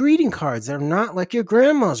cards, some greeting cards that are not like your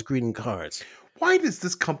grandma's greeting cards. Why does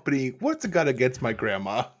this company, what's it got against my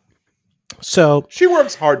grandma? So She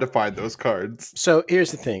works hard to find those cards. So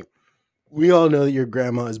here's the thing. We all know that your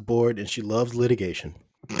grandma is bored and she loves litigation.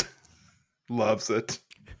 Loves it.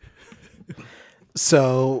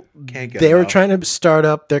 So Can't get they were enough. trying to start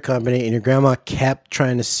up their company and your grandma kept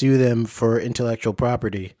trying to sue them for intellectual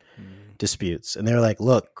property disputes. And they were like,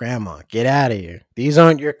 look, grandma, get out of here. These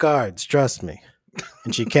aren't your cards. Trust me.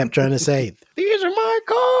 And she kept trying to say, these are my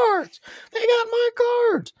cards. They got my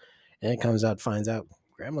cards. And it comes out, finds out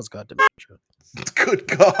grandma's got dementia. Good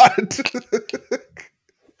God.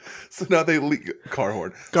 So now they car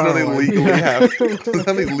horn. So now they legally have. So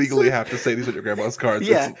now they legally have to say these are your grandma's cards.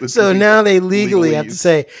 Yeah. It's So now they legally have to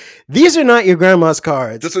say, these are not your grandma's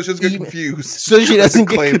cards. just so she doesn't get Even- confused. so she doesn't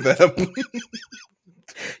get claim them.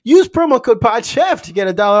 Use promo code PODCHEF to get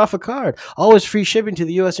 $1 off a card. Always free shipping to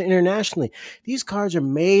the U.S. or internationally. These cards are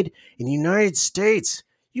made in the United States.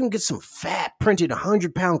 You can get some fat printed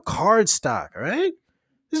 100-pound card stock, all right?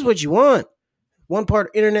 This is what you want. 1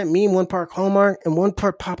 part internet meme, 1 part Hallmark, and 1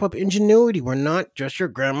 part pop-up ingenuity. We're not just your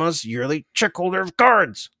grandma's yearly check holder of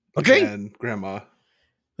cards. Okay? And grandma,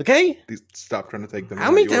 Okay? please stop trying to take them.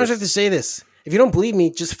 How many times do I have to say this? If you don't believe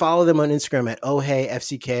me, just follow them on Instagram at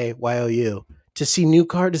ohheyfuckyou to see new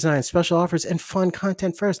card designs, special offers, and fun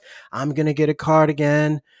content first. I'm going to get a card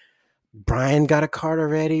again. Brian got a card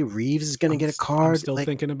already. Reeves is going to get a card. I'm still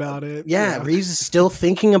thinking about it. Yeah, Reeves is still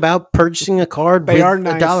thinking about purchasing a card They with are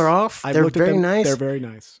nice. $1 off. I They're looked at very them. nice. They're very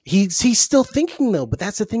nice. He's still thinking, though. But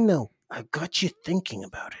that's the thing, though. I got you thinking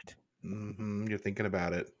about it. You're thinking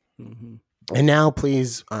about it. Mm-hmm. And now,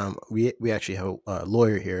 please, we actually have a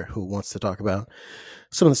lawyer here who wants to talk about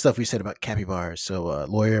some of the stuff we said about capybaras. So,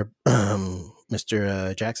 lawyer,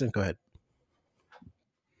 Mr. Jackson, go ahead.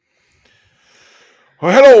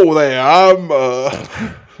 Well, hello there. I'm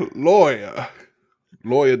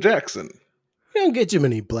lawyer Jackson. We don't get too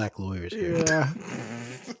many black lawyers here. Yeah.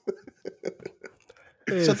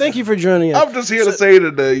 So, thank you for joining us. I'm just here to say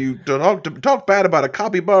that you talk bad about a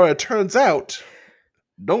capybara. It turns out,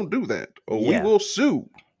 don't do that, or Yeah. we will sue.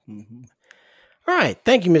 Mm-hmm. All right,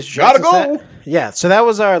 thank you, Mr. Gotta Jackson. go. Yeah, so that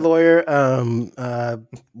was our lawyer.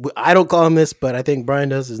 I don't call him this, but I think Brian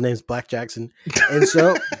does. His name's Black Jackson, and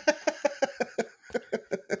so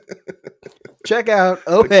check out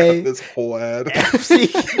Ohey This whole ad.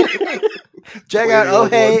 FC. Check out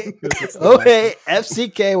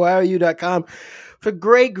ohheyfuckyou.com for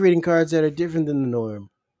great greeting cards that are different than the norm.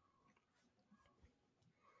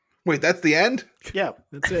 Wait, that's the end? Yeah.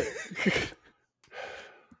 That's it.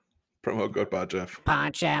 Promo code Jeff.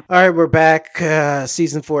 All right, we're back.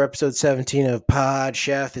 Season 4, episode 17 of Pod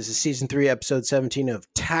Chef. This is season 3, episode 17 of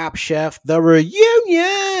Top Chef, the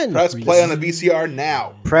reunion. Press play on the VCR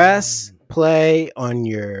now. Press play on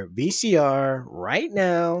your VCR right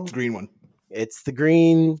now. Green one. It's the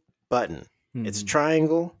green button. It's a Mhm.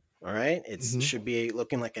 triangle. All right. It Mhm. should be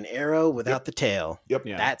looking like an arrow without the tail. Yep.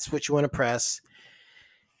 Yeah. That's what you want to press.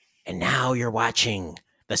 And now you're watching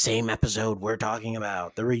the same episode we're talking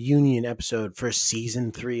about, the reunion episode for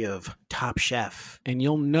season 3 of Top Chef. And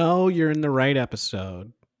you'll know you're in the right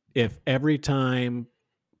episode if every time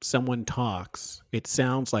someone talks, it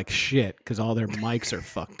sounds like shit because all their mics are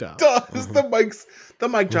fucked up. Does the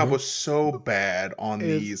mic job was so bad on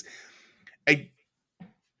It- these.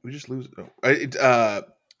 We just lose. I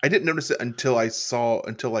didn't notice it until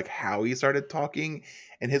like Howie started talking,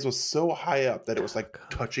 and his was so high up that it was like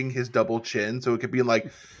touching his double chin, so it could be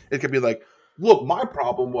like, look, my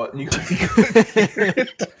problem was. And you could hear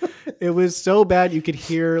it. It was so bad you could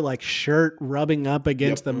hear like shirt rubbing up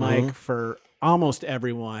against Yep. the mic for almost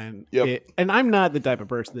everyone. Yep. And I'm not the type of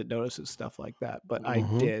person that notices stuff like that, but I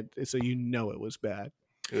Mhm. did. So you know it was bad.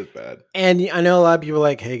 It was bad. And I know a lot of people are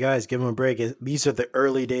like, hey guys, give them a break. These are the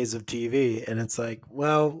early days of TV. And it's like,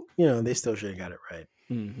 well, they still should have got it right.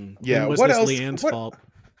 Mm-hmm. Yeah, Was what this else- Leanne's what- fault?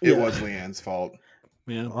 It Yeah. was Leanne's fault.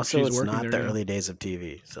 Yeah. Also, she's it's working not there the now. early days of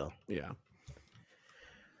TV. So Yeah.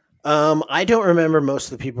 I don't remember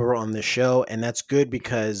most of the people who were on this show, and that's good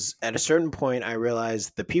because at a certain point I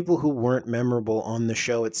realized the people who weren't memorable on the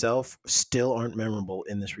show itself still aren't memorable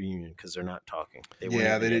in this reunion because they're not talking. They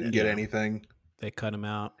didn't get anything. they cut him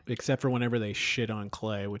out, except for whenever they shit on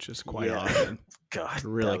Clay, which is quite Yeah. often. God,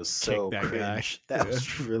 Really that was so kicked that guy. cringe. That Yeah.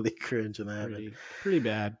 was really cringe and that. Pretty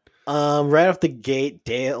bad. Right off the gate,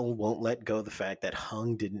 Dale won't let go of the fact that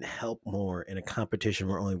Hung didn't help more in a competition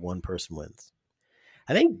where only one person wins.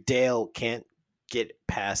 I think Dale can't get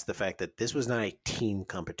past the fact that this was not a team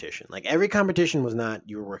competition. Like every competition was not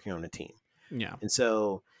you were working on a team. Yeah. And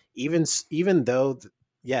so even though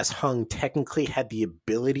yes, Hung technically had the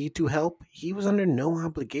ability to help, he was under no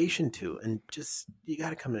obligation to. And just you got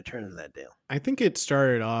to come to terms with that, Dale. I think it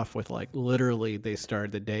started off with like literally they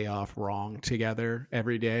started the day off wrong together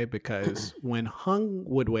every day because when Hung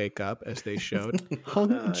would wake up, as they showed,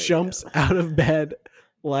 Hung jumps out of bed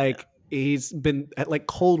like he's been like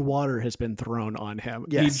cold water has been thrown on him.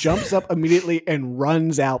 Yes. He jumps up immediately and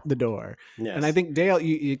runs out the door. Yes. And I think Dale,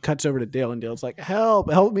 it cuts over to Dale, and Dale's like, "Help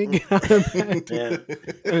me get out of bed." Yeah.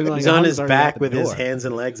 And, like, He's on Hung's his already out back the with his door. hands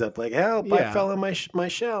and legs up, like, help, Yeah. I fell in my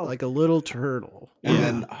shell. like a little turtle. And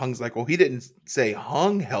then Hung's like, well, he didn't say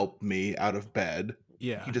Hung helped me out of bed.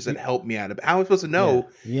 Yeah, He just said help me out of bed. How am I supposed to know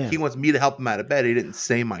Yeah. he wants me to help him out of bed? He didn't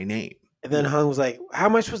say my name. And then Hung was like, how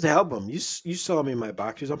am I supposed to help him? You saw me in my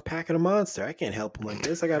boxers. I'm packing a monster. I can't help him like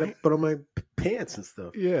this. I got to put on my pants and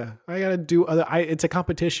stuff. Yeah, I gotta do other. It's a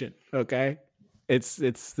competition, okay? It's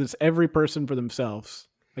every person for themselves.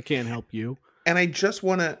 I can't help you. And I just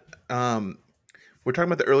want to, we're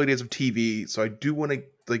talking about the early days of TV, so I do want to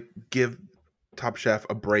like give Top Chef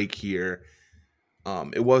a break here.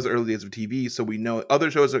 It was early days of TV, so we know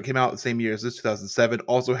other shows that came out the same year as this, 2007,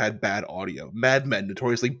 also had bad audio. Mad Men,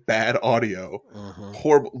 notoriously bad audio.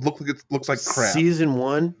 Horrible. Looks like crap. Season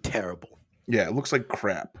 1, terrible. Yeah, it looks like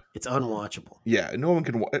crap. It's unwatchable. Yeah, no one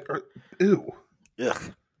can watch. Ew.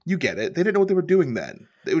 Ugh. You get it. They didn't know what they were doing then.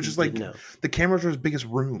 It was just like Didn't know. the cameras were as big as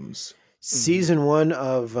rooms. Season 1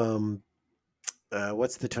 of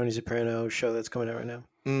what's the Tony Soprano show that's coming out right now?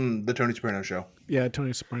 The Tony Soprano show. Yeah,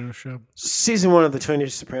 Tony Soprano show. Season 1 of the Tony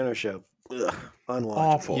Soprano show. Ugh, unwatchable.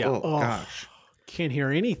 Awful. Yeah. Oh, Oh. gosh. Can't hear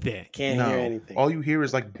anything. Can't No. hear anything. All you hear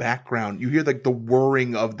is like background. You hear like the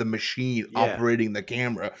whirring of the machine Yeah. operating the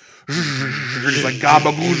camera. It's like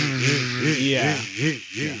gabagool. Yeah.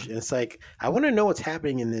 And it's like, I want to know what's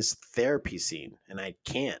happening in this therapy scene, and I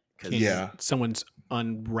can't. Cause Yeah. Someone's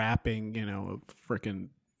unwrapping, a freaking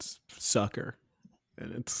sucker,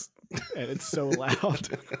 and it's so loud.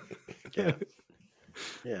 Yeah.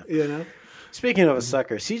 Yeah. You know. Speaking of a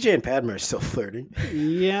sucker, CJ and Padma are still flirting.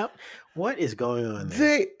 Yep. What is going on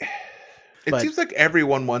there? It But- seems like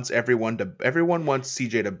everyone wants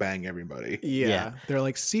CJ to bang everybody. Yeah. Yeah. They're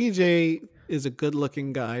like, CJ is a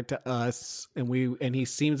good-looking guy to us, and he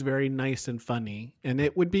seems very nice and funny, and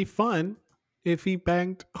it would be fun if he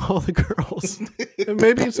banged all the girls and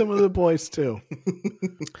maybe some of the boys too.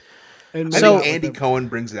 And I So- think Andy Cohen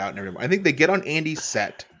brings it out in everyone. I think they get on Andy's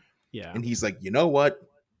set yeah, and he's like, you know what?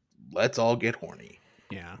 Let's all get horny.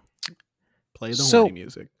 yeah. Play the So- horny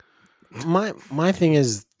music. My thing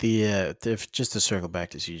is just to circle back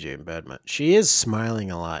to CJ and Padma, she is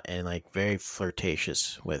smiling a lot and like very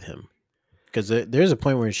flirtatious with him. Because there's a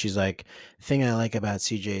point where she's like, the thing I like about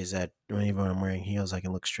CJ is that whenever I'm wearing heels, I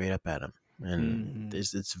can look straight up at him. And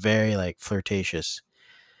it's very like flirtatious.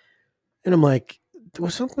 And I'm like,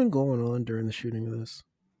 was something going on during the shooting of this?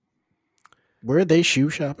 Were they shoe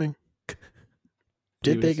shopping?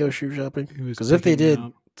 Did they go shoe shopping? Because if they did,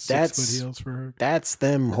 6 that's- foot heels for her. that's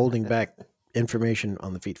them holding back information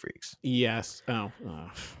on the Feet Freaks. Yes. Oh.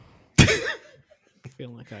 I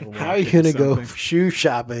feel like I. How are you going to go shoe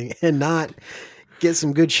shopping and not get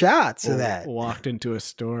some good shots of that? Walked into a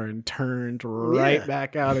store and turned right Yeah.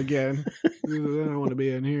 back out again. I don't want to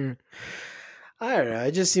be in here. I don't know.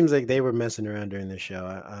 It just seems like they were messing around during the show,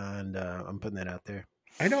 and I'm putting that out there.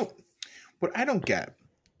 What I don't get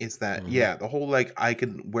is that, Mhm. the whole like I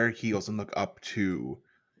can wear heels and look up to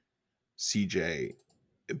CJ,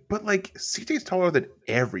 but like CJ's taller than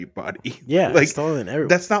everybody. Yeah, like it's taller than everyone.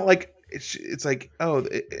 that's not like it's like I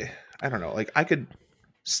don't know. Like I could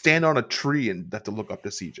stand on a tree and have to look up to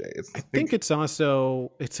CJ. It's I think it's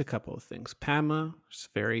a couple of things. Padma is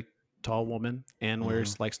a very tall woman and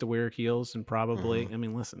likes to wear heels and probably, I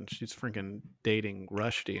mean, listen, she's freaking dating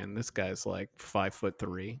Rushdie and this guy's like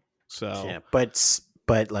 5'3". So yeah,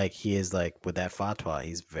 but like he is like with that fatwa,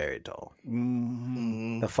 he's very tall.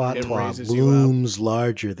 Mhm. The fatwa raises you up. looms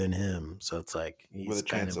larger than him, so it's like With he's a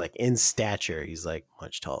kind chance of of- like in stature, he's like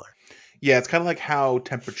much taller. Yeah, it's kind of like how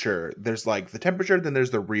temperature. There's like the temperature, then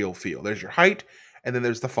there's the real feel. There's your height, and then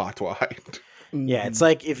there's the fatwa height. Yeah, it's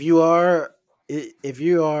like if you are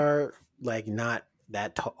like not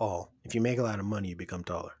that tall, if you make a lot of money, you become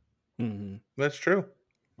taller. Mhm. That's true.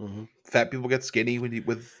 Mm-hmm. Fat people get skinny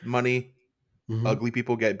with money. Mhm. ugly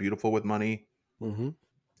people get beautiful with money. Mm-hmm.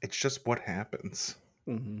 It's just what happens.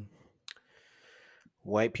 Mhm.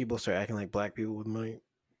 White people start acting like black people with money.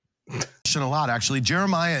 A lot, actually.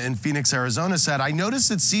 Jeremiah in Phoenix, Arizona said, I noticed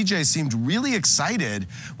that CJ seemed really excited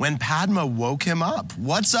when Padma woke him up.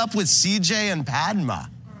 What's up with CJ and Padma?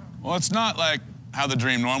 Well, it's not like how the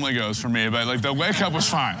dream normally goes for me, but like the wake up was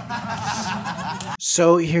fine.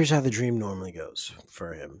 So here's how the dream normally goes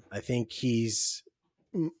for him. I think he's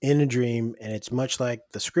in a dream, and it's much like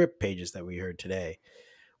the script pages that we heard today,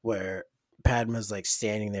 where Padma's like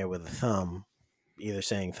standing there with a thumb, either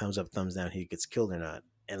saying thumbs up, thumbs down, he gets killed or not.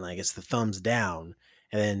 And like it's the thumbs down,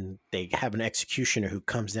 and then they have an executioner who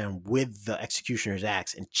comes down with the executioner's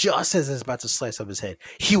axe, and just as it's about to slice off his head,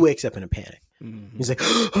 he wakes up in a panic. Mhm. He's like,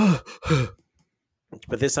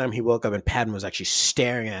 but this time he woke up and Padma was actually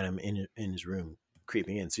staring at him in his room,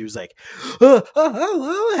 creeping in. So he was like, hey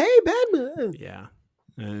Padma. Yeah.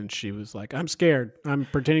 And she was like, I'm scared. I'm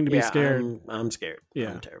pretending to be scared. I'm scared.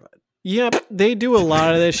 Yeah. I'm terrified. Yep, they do a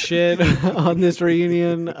lot of this shit on this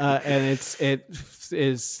reunion, and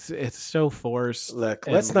it's so forced. Look,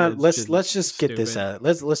 and let's just get this stupid.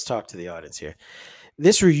 out. Let's talk to the audience here.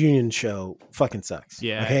 This reunion show fucking sucks.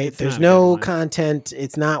 Yeah, Okay. it's There's not a good no one. content.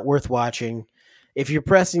 It's not worth watching. If you're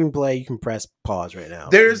pressing play, you can press pause right now.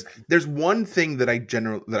 There's one thing that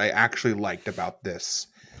I actually liked about this,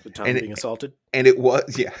 Tom and being assaulted. and it was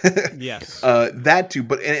Yes. that too,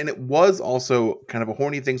 but and it was also kind of a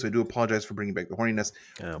horny thing. So I do apologize for bringing back the horniness.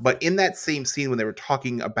 Oh. But in that same scene when they were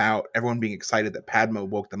talking about everyone being excited that Padma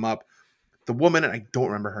woke them up, the woman, and I don't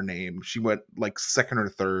remember her name, she went like second or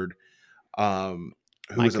third, who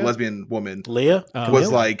was a Micah? lesbian woman, Leah was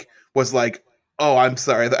Camille? like, oh, I'm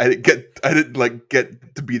sorry that I didn't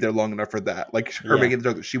get to be there long enough for that. Like her Yeah. making the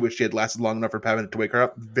joke that she wished she had lasted long enough for Padma to wake her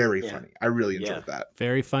up. Very Yeah. funny. I really Yeah. enjoyed that.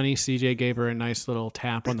 Very funny. CJ gave her a nice little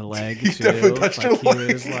tap on the leg He too. definitely touched her He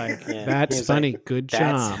leg. was like, Yeah, he "That's was funny. like, Good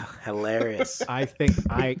That's job." hilarious. I think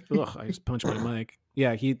I just punched my mic.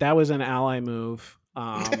 Yeah, that was an ally move.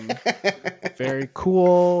 Very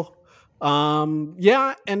cool.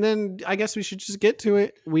 Yeah, and then I guess we should just get to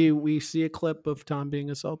it. We see a clip of Tom being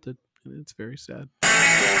assaulted, and it's very sad.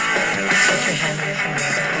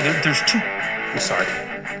 There's two. I'm sorry.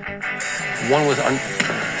 One was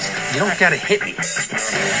you don't gotta hit me.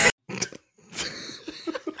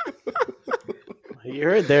 You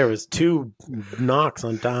heard there was 2 knocks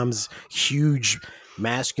on Tom's huge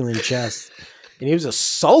masculine chest, and he was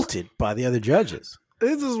assaulted by the other judges.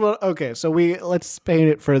 This is what so let's paint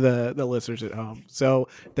it for the listeners at home. So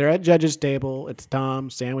they're at judges table. It's Tom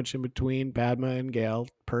sandwiched in between Padma and Gail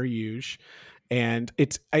per usual. And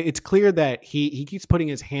it's clear that he keeps putting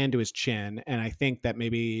his hand to his chin, and I think that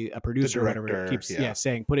maybe a producer or whatever director, keeps yeah.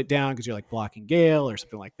 saying put it down because you're like blocking Gail or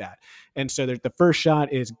something like that. And so the first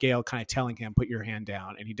shot is Gail kind of telling him put your hand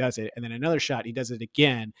down, and he does it. And then another shot he does it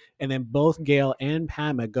again, and then both Gail and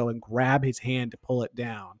Padma go and grab his hand to pull it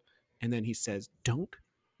down, and then he says, "Don't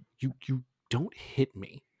you don't hit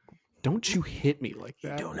me." Don't you hit me like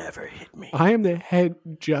that. Don't ever hit me. I am the head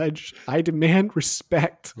judge. I demand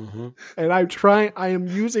respect. And I am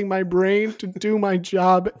using my brain to do my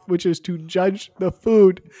job, which is to judge the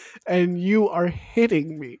food. And you are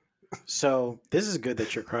hitting me. So this is good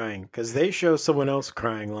that you're crying, because they show someone else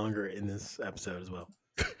crying longer in this episode as well.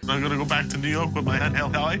 I'm gonna go back to New York with my head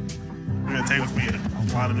held high. I'm gonna take with me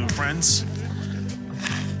a lot of new friends.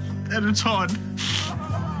 And it's hard.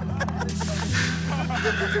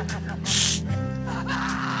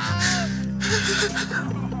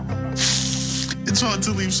 It's hard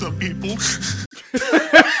to leave some people.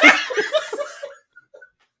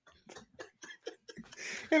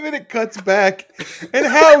 And then it cuts back, and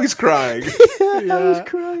Howie's crying. I was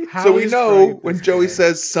crying. So we know when Joey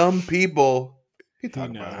says some people, he's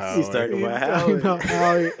talking about Howie. He's talking about Talking Howie. about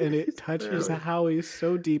Howie, and it touches Howie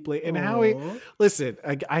so deeply. And Howie, listen,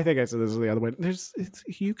 I think I said this was the other one.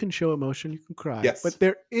 You can show emotion, you can cry, Yes. but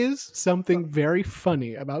there is something very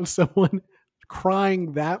funny about someone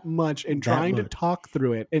crying that much and That trying to much. talk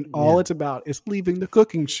through it, and all it's about is leaving the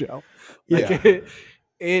cooking show. Like, Yeah.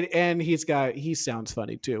 And he sounds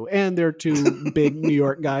funny too. And they're 2 big New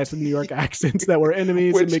York guys with New York accents that were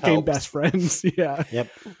enemies and Which became helps. best friends. Yeah. Yep.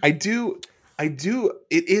 I do.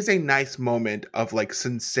 It is a nice moment of like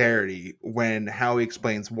sincerity when Howie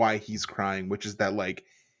explains why he's crying, which is that like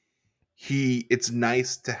it's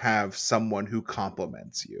nice to have someone who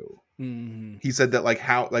compliments you. Mm-hmm. He said that like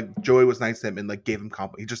how like Joey was nice to him and like gave him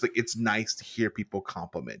compliment. He just like it's nice to hear people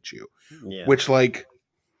compliment you, Yeah. which like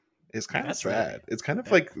is kind of That's sad. right. It's kind of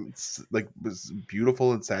like was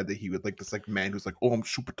beautiful and sad that he would like this like man who's like, oh, I'm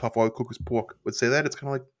super tough. All I cook is pork would say that. It's kind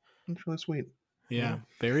of like it's really sweet. Yeah,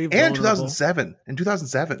 very And vulnerable. 2007. In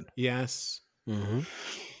 2007. Yes, Mm-hmm.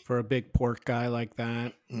 for a big pork guy like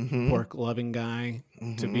that, Mhm. pork loving guy,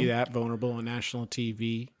 to be Mhm. that vulnerable on national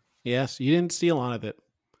TV. Yes, you didn't see a lot of it.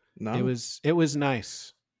 No. It was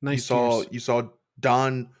nice. Nice. you saw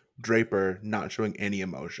Don Draper not showing any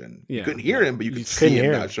emotion. You Yeah, couldn't hear him, but you you could see couldn't him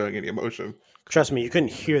hear not him. showing any emotion. Trust me, you couldn't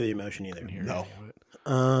hear the emotion either. No.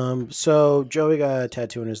 So Joey got a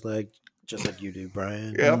tattoo on his leg, just like you do,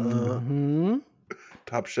 Brian. Yep. Hmm.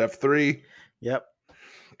 Top Chef 3. Yep.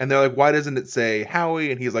 And they're like, why doesn't it say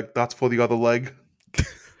Howie? And he's like, that's for the other leg.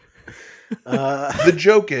 The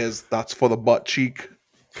joke is, that's for the butt cheek.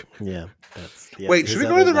 Yeah. Wait, should we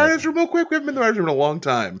go to the writer's room real quick? We haven't been in the writer's room in a long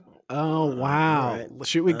time. Oh wow! right.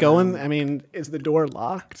 Should we go in? I mean, is the door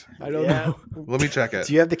locked? I don't know. Let me check it.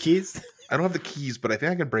 Do you have the keys? I don't have the keys, but I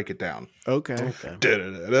think I can break it down. Okay.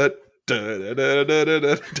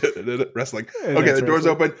 Wrestling. And Okay, that's the door's wrestling.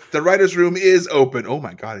 open. The writer's room is open. Oh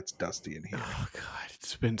my god, it's dusty in here. Oh god,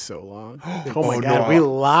 it's been so long. Oh my Oh, god, no. we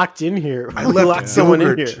locked in here. I We left locked someone in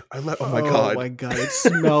yogurt. here. I left. Oh my god. Oh my god, it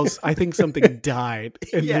smells. I think something died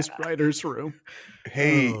in this writer's room.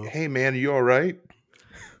 Hey man, are you all right?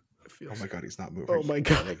 Oh my god, he's not moving. Oh my Oh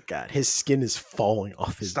god. my god, his skin is falling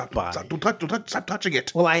off his Stop! body. Stop! Stop touching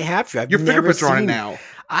it. Well, I have to. I've Your never fingerprints are on it seen- now.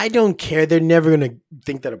 I don't care. They're never gonna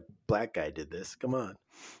think that a black guy did this. Come on.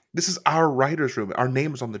 This is our writer's room. Our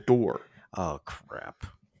name is on the door. Oh crap!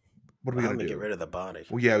 What are we I'm gonna gonna do? get rid of the body.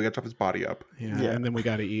 Well, yeah, we gotta chop his body up. Yeah, Yeah. and then we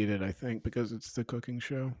got to eat it. I think because it's the cooking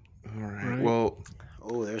show. All right. Right. Well,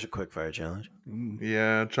 Oh, there's a quick fire challenge.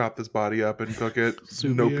 yeah, chop this body up and cook it.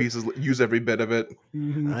 Sous No vide. pieces. Use every bit of it.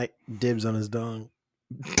 I dibs on his dong.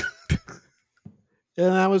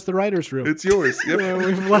 And that was the writer's room. It's yours. Yep. Yeah,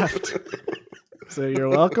 we've left. So you're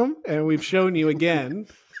welcome, and we've shown you again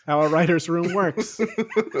how a writer's room works.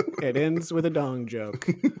 It ends with a dong joke.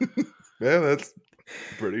 Yeah, that's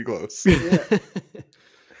pretty close.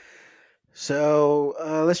 So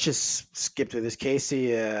let's just skip through this. Casey,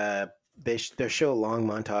 they show a long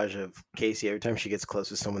montage of Casey every time she gets close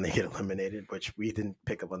to someone, they get eliminated, which we didn't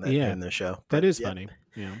pick up on that Yeah. in the show. That But, is yeah, funny.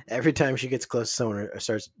 Yeah. Every time she gets close to someone or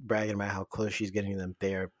starts bragging about how close she's getting to them,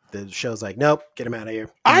 the show's like, nope, get him out of here.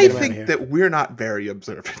 I Get him outta think here. that we're not very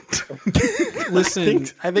observant. Listen,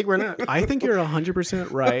 I think we're not. I think you're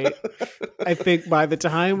 100% right. I think by the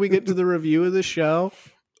time we get to the review of the show,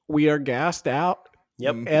 we are gassed out.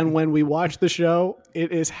 Yep. And when we watch the show,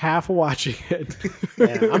 it is half watching it.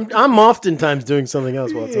 Yeah, I'm oftentimes doing something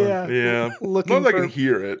else while it's on. yeah. Looking As long as I for- can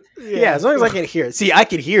hear it. Yeah, as long as I can hear it. See, I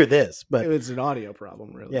could hear this, but It's an audio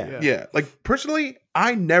problem, really. Yeah. Yeah. Like, personally,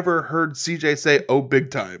 I never heard CJ say, oh, big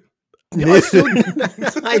time.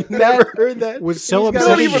 I never heard that. Was so He's got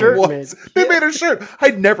upset a even shirt once. made. They made a shirt.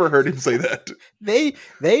 I'd never heard him say that.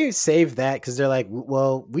 They saved that because they're like,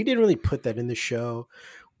 well, we didn't really put that in the show.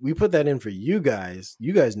 We put that in for you guys.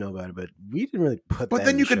 You guys know about it, but we didn't really put But that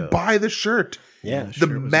then in you the could show. buy the shirt. Yeah. The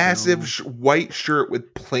shirt was massive available. white shirt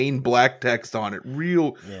with plain black text on it.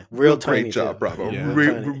 Real Real tiny, great job, too. Bravo.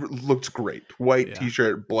 Yeah. Looks great. White Yeah.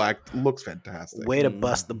 t-shirt, black, looks fantastic. Way to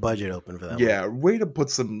bust the budget open for that. Yeah, way to put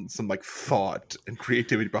some like thought and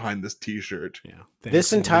creativity behind this t-shirt. Yeah. One. This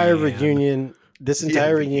Thanks, entire man. reunion, this Yeah,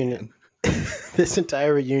 entire man. reunion, this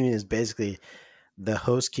entire reunion is basically the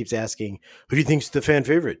host keeps asking, "Who do you think's the fan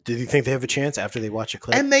favorite? Do you think they have a chance after they watch a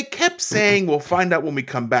clip?" And they kept saying we'll find out when we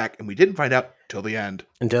come back, and we didn't find out till the end.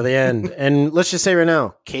 Until the end. And let's just say right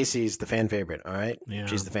now, Casey's the fan favorite. All right, Yeah.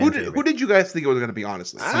 she's the fan Who favorite. did you guys think it was going to be?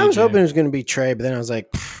 Honestly, I was CJ. hoping it was going to be Trey, but then I was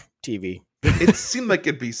like, TV. it seemed like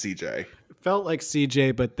it'd be CJ. Felt like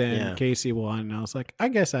CJ, but then Yeah. Casey won, and I was like, I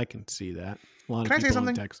guess I can see that. A lot Can I of say people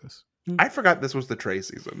something? in Texas. I forgot this was the Trey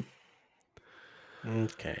season.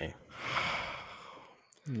 Okay.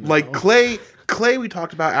 Like Clay, we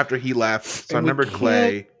talked about after he left. So I And we remember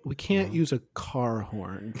Clay. We can't use a car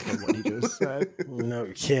horn for what he just said. No,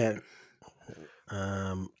 you can't.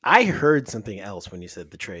 I heard something else when you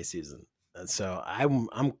said the Trey season. And so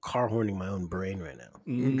I'm car horning my own brain right now.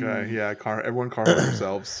 Okay, yeah, everyone car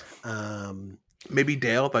themselves. Maybe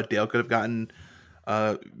Dale. Thought Dale could have gotten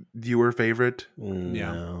viewer favorite.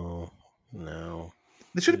 No.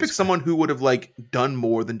 They should have picked someone who would have like done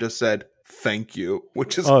more than just said thank you,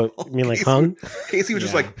 which is Oh, you mean like Casey- Hung? Casey was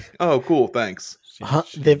just like, oh, cool, thanks.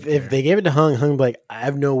 If they gave it to Hung would be like, I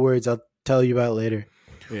have no words. I'll tell you about it later.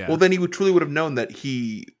 Yeah. Well, then he truly would have known that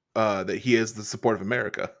he is the support of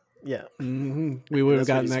America. Yeah, we would have That's what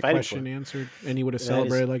gotten he's that fighting question for. answered, and he would have That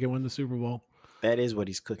celebrated is- like it won the Super Bowl. that is what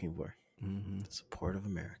he's cooking for. Support of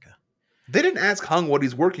America. They didn't ask Hung what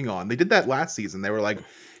he's working on. They did that last season. They were like,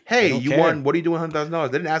 hey, don't you care. won. What are you doing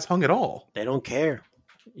 $100,000? They didn't ask Hung at all. They don't care.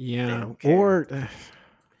 Yeah. don't care. Or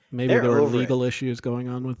Maybe They're there were over it. legal issues going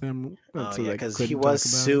on with him. Oh so yeah, they because couldn't he talk was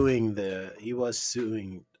about it.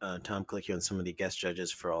 suing Tom Colicchio and some of the guest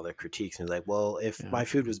judges for all their critiques. And he's like, well, if my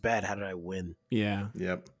food was bad, how did I win? Yeah.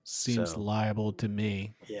 Yep. Seems So- liable to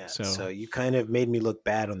me. Yeah. So, So you kind of made me look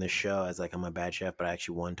bad on this show as like I'm a bad chef, but I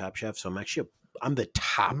actually won Top Chef. So I'm the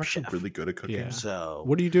top I'm actually chef. really good at cooking. Yeah. So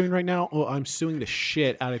what are you doing right now? Oh, I'm suing the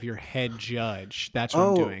shit out of your head judge. That's what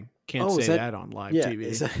I'm doing. Can't is say that on live yeah, TV.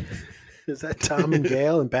 Is that Tom and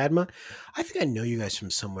Gail and Padma? I think I know you guys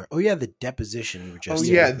from somewhere. Oh yeah, the deposition we were just. Oh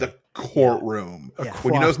yeah, the courtroom. Yeah.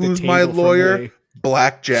 When you know Across the who's my table from lawyer? me.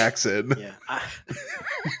 Black Jackson. Yeah.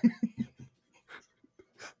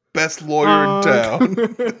 Best lawyer in town.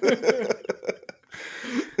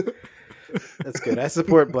 That's good. I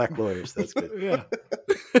support black lawyers. That's good. Yeah.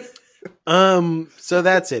 So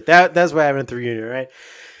that's it. That's what happened at the reunion, right?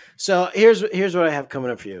 So here's what I have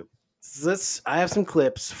coming up for you. I have some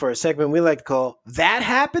clips for a segment we like to call That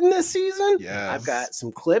Happened This Season. Yes. I've got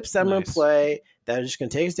some clips that I'm going to play that are just going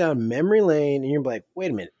to take us down memory lane. And you're like,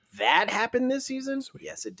 wait a minute, that happened this season?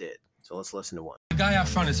 Yes, it did. So let's listen to one. The guy out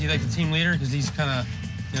front, is he like the team leader? Because he's kind of,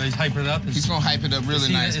 he's hyping it up. He's gonna hype it up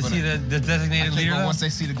really nice. Is he the designated leader? Once they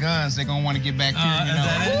see the guns, they're gonna want to get back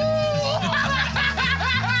here.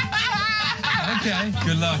 Okay,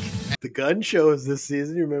 good luck. The gun show is this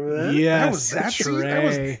season. You remember that? Yes.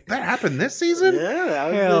 that happened this season? Yeah, that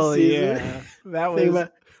was Hell this season. yeah. That Think was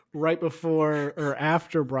about- right before or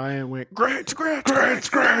after Brian went, Grants.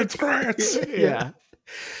 yeah.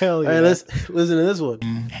 Hell yeah. All right, let's listen to this one.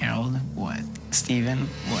 Harold, what? Steven,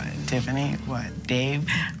 what? Tiffany, what? Dave,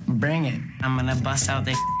 bring it. I'm gonna bust out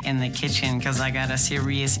the in the kitchen because I got a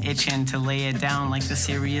serious itching to lay it down like the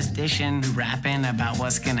serious dishing. Rapping about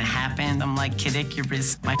what's gonna happen. I'm like Kid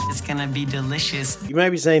Icarus, my it's gonna be delicious. You might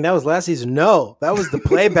be saying that was last season. No, that was the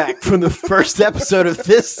playback from the first episode of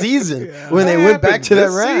this season when they went back to that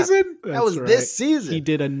rap. That was this season. He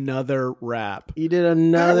did another rap. He did That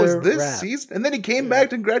another was this rap. season. And then he came back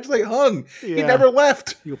to congratulate Hung. He Yeah. never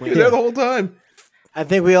left. He was there the whole time. I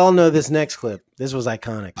think we all know this next clip. This was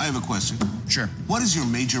iconic. I have a question. Sure. What is your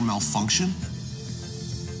major malfunction?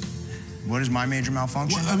 What is my major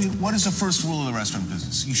malfunction? What is the first rule of the restaurant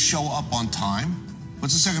business? You show up on time.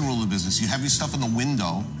 What's the second rule of the business? You have your stuff in the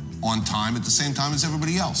window on time at the same time as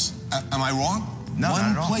everybody else. Am I wrong? No, not at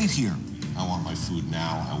One all. plate here. I want my food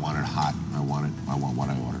now. I want it hot. I want what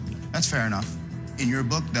I ordered. That's fair enough. In your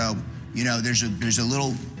book, though, there's a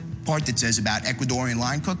little part that says about Ecuadorian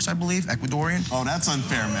line cooks, I believe. Ecuadorian. Oh, that's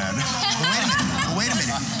unfair, man. But wait a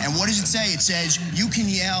minute. And what does it say? It says you can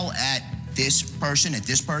yell at this person,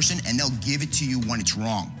 and they'll give it to you when it's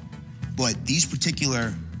wrong. But these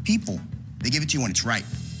particular people, they give it to you when it's right.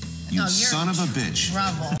 You son of a bitch.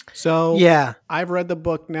 Bravo. So Yeah. I've read the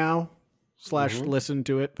book now / listened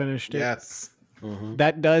to it, finished it. Yes.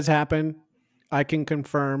 That does happen. I can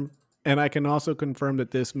confirm. And I can also confirm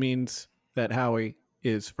that this means that Howie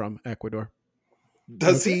is from Ecuador.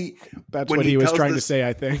 Does he? That's when what he was tells trying to this- say,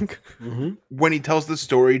 I think. When he tells the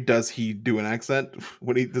story, does he do an accent?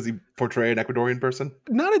 Does he portray an Ecuadorian person?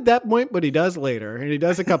 Not at that point, but he does later. And he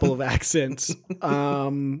does a couple of accents.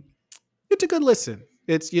 It's a good listen.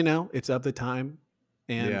 It's, it's of the time.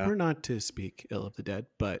 And Yeah. we're not to speak ill of the dead,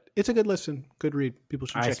 but it's a good listen. Good read. People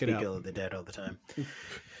should I check speak it out. ill of the dead all the time.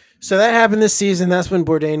 So that happened this season. That's when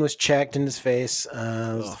Bourdain was checked in his face. It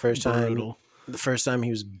was the first time. brutal. The first time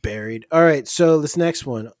he was buried. All right, so this next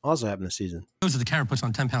one also happened this season. Those are the carrot puts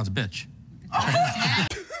on 10 pounds of bitch.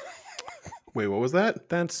 Wait, what was that?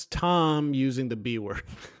 That's Tom using the B word.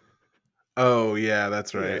 Oh, yeah,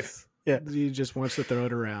 that's right. Yeah, He just wants to throw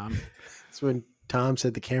it around. that's when Tom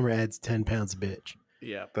said the camera adds 10 pounds of bitch.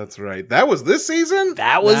 Yeah. That's right. That was this season?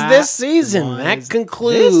 That was That this season. was That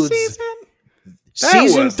concludes This season?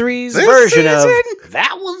 season was 3's this version of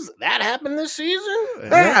season? that happened this season.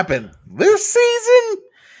 That happened this season?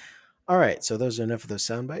 All right, so those are enough of those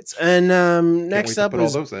sound bites. And Can't next wait to up put all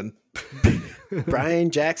is those in. Brian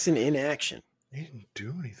Jackson in action. I didn't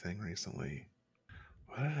do anything recently.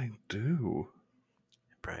 What did I do?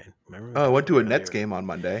 Brian, remember? Oh, I went to a earlier. Nets game on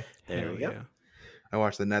Monday. There we go. Yeah. I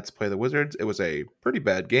watched the Nets play the Wizards. It was a pretty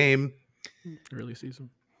bad game. Early season.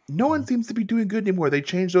 No one seems to be doing good anymore. They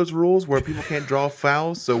changed those rules where people can't draw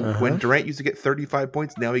fouls. So when Durant used to get 35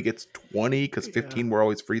 points, now he gets 20 because 15 were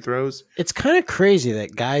always free throws. It's kind of crazy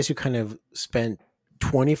that guys who kind of spent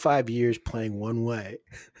 25 years playing one way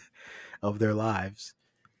of their lives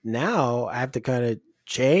now have to kind of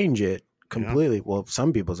change it completely. Yeah. Well,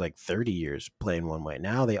 some people's like 30 years playing one way.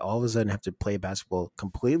 Now they all of a sudden have to play basketball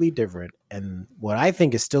completely different. And what I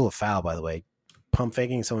think is still a foul, by the way, pump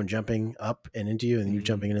faking someone jumping up and into you and you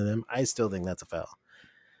jumping into them, I still think that's a foul.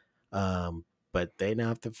 but they now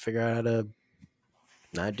have to figure out how to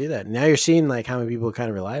not do that. Now you're seeing like how many people kind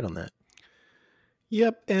of relied on that.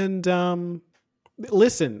 Yep. And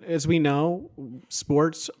listen, as we know,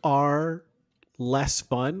 sports are less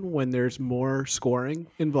fun when there's more scoring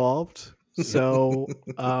involved. So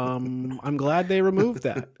I'm glad they removed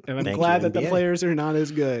that. And I'm glad that the players are not as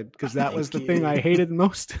good, because that was the thing I hated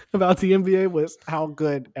most about the NBA was how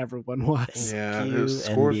good everyone was. Yeah, the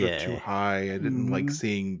scores were too high. I didn't like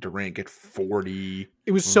seeing Durant get 40.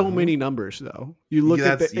 It was so many numbers, though. You look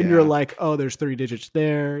at it and you're like, oh, there's 3 digits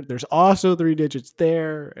there. There's also 3 digits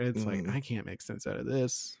there. And it's like, I can't make sense out of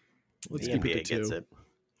this. Let's keep it to 2.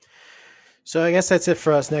 So I guess that's it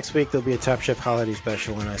for us. Next week there'll be a Top Chef holiday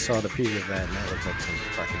special, and I saw the preview of that, and that looks like some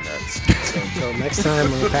fucking nuts. So until next time,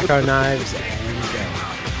 we'll pack our knives and go.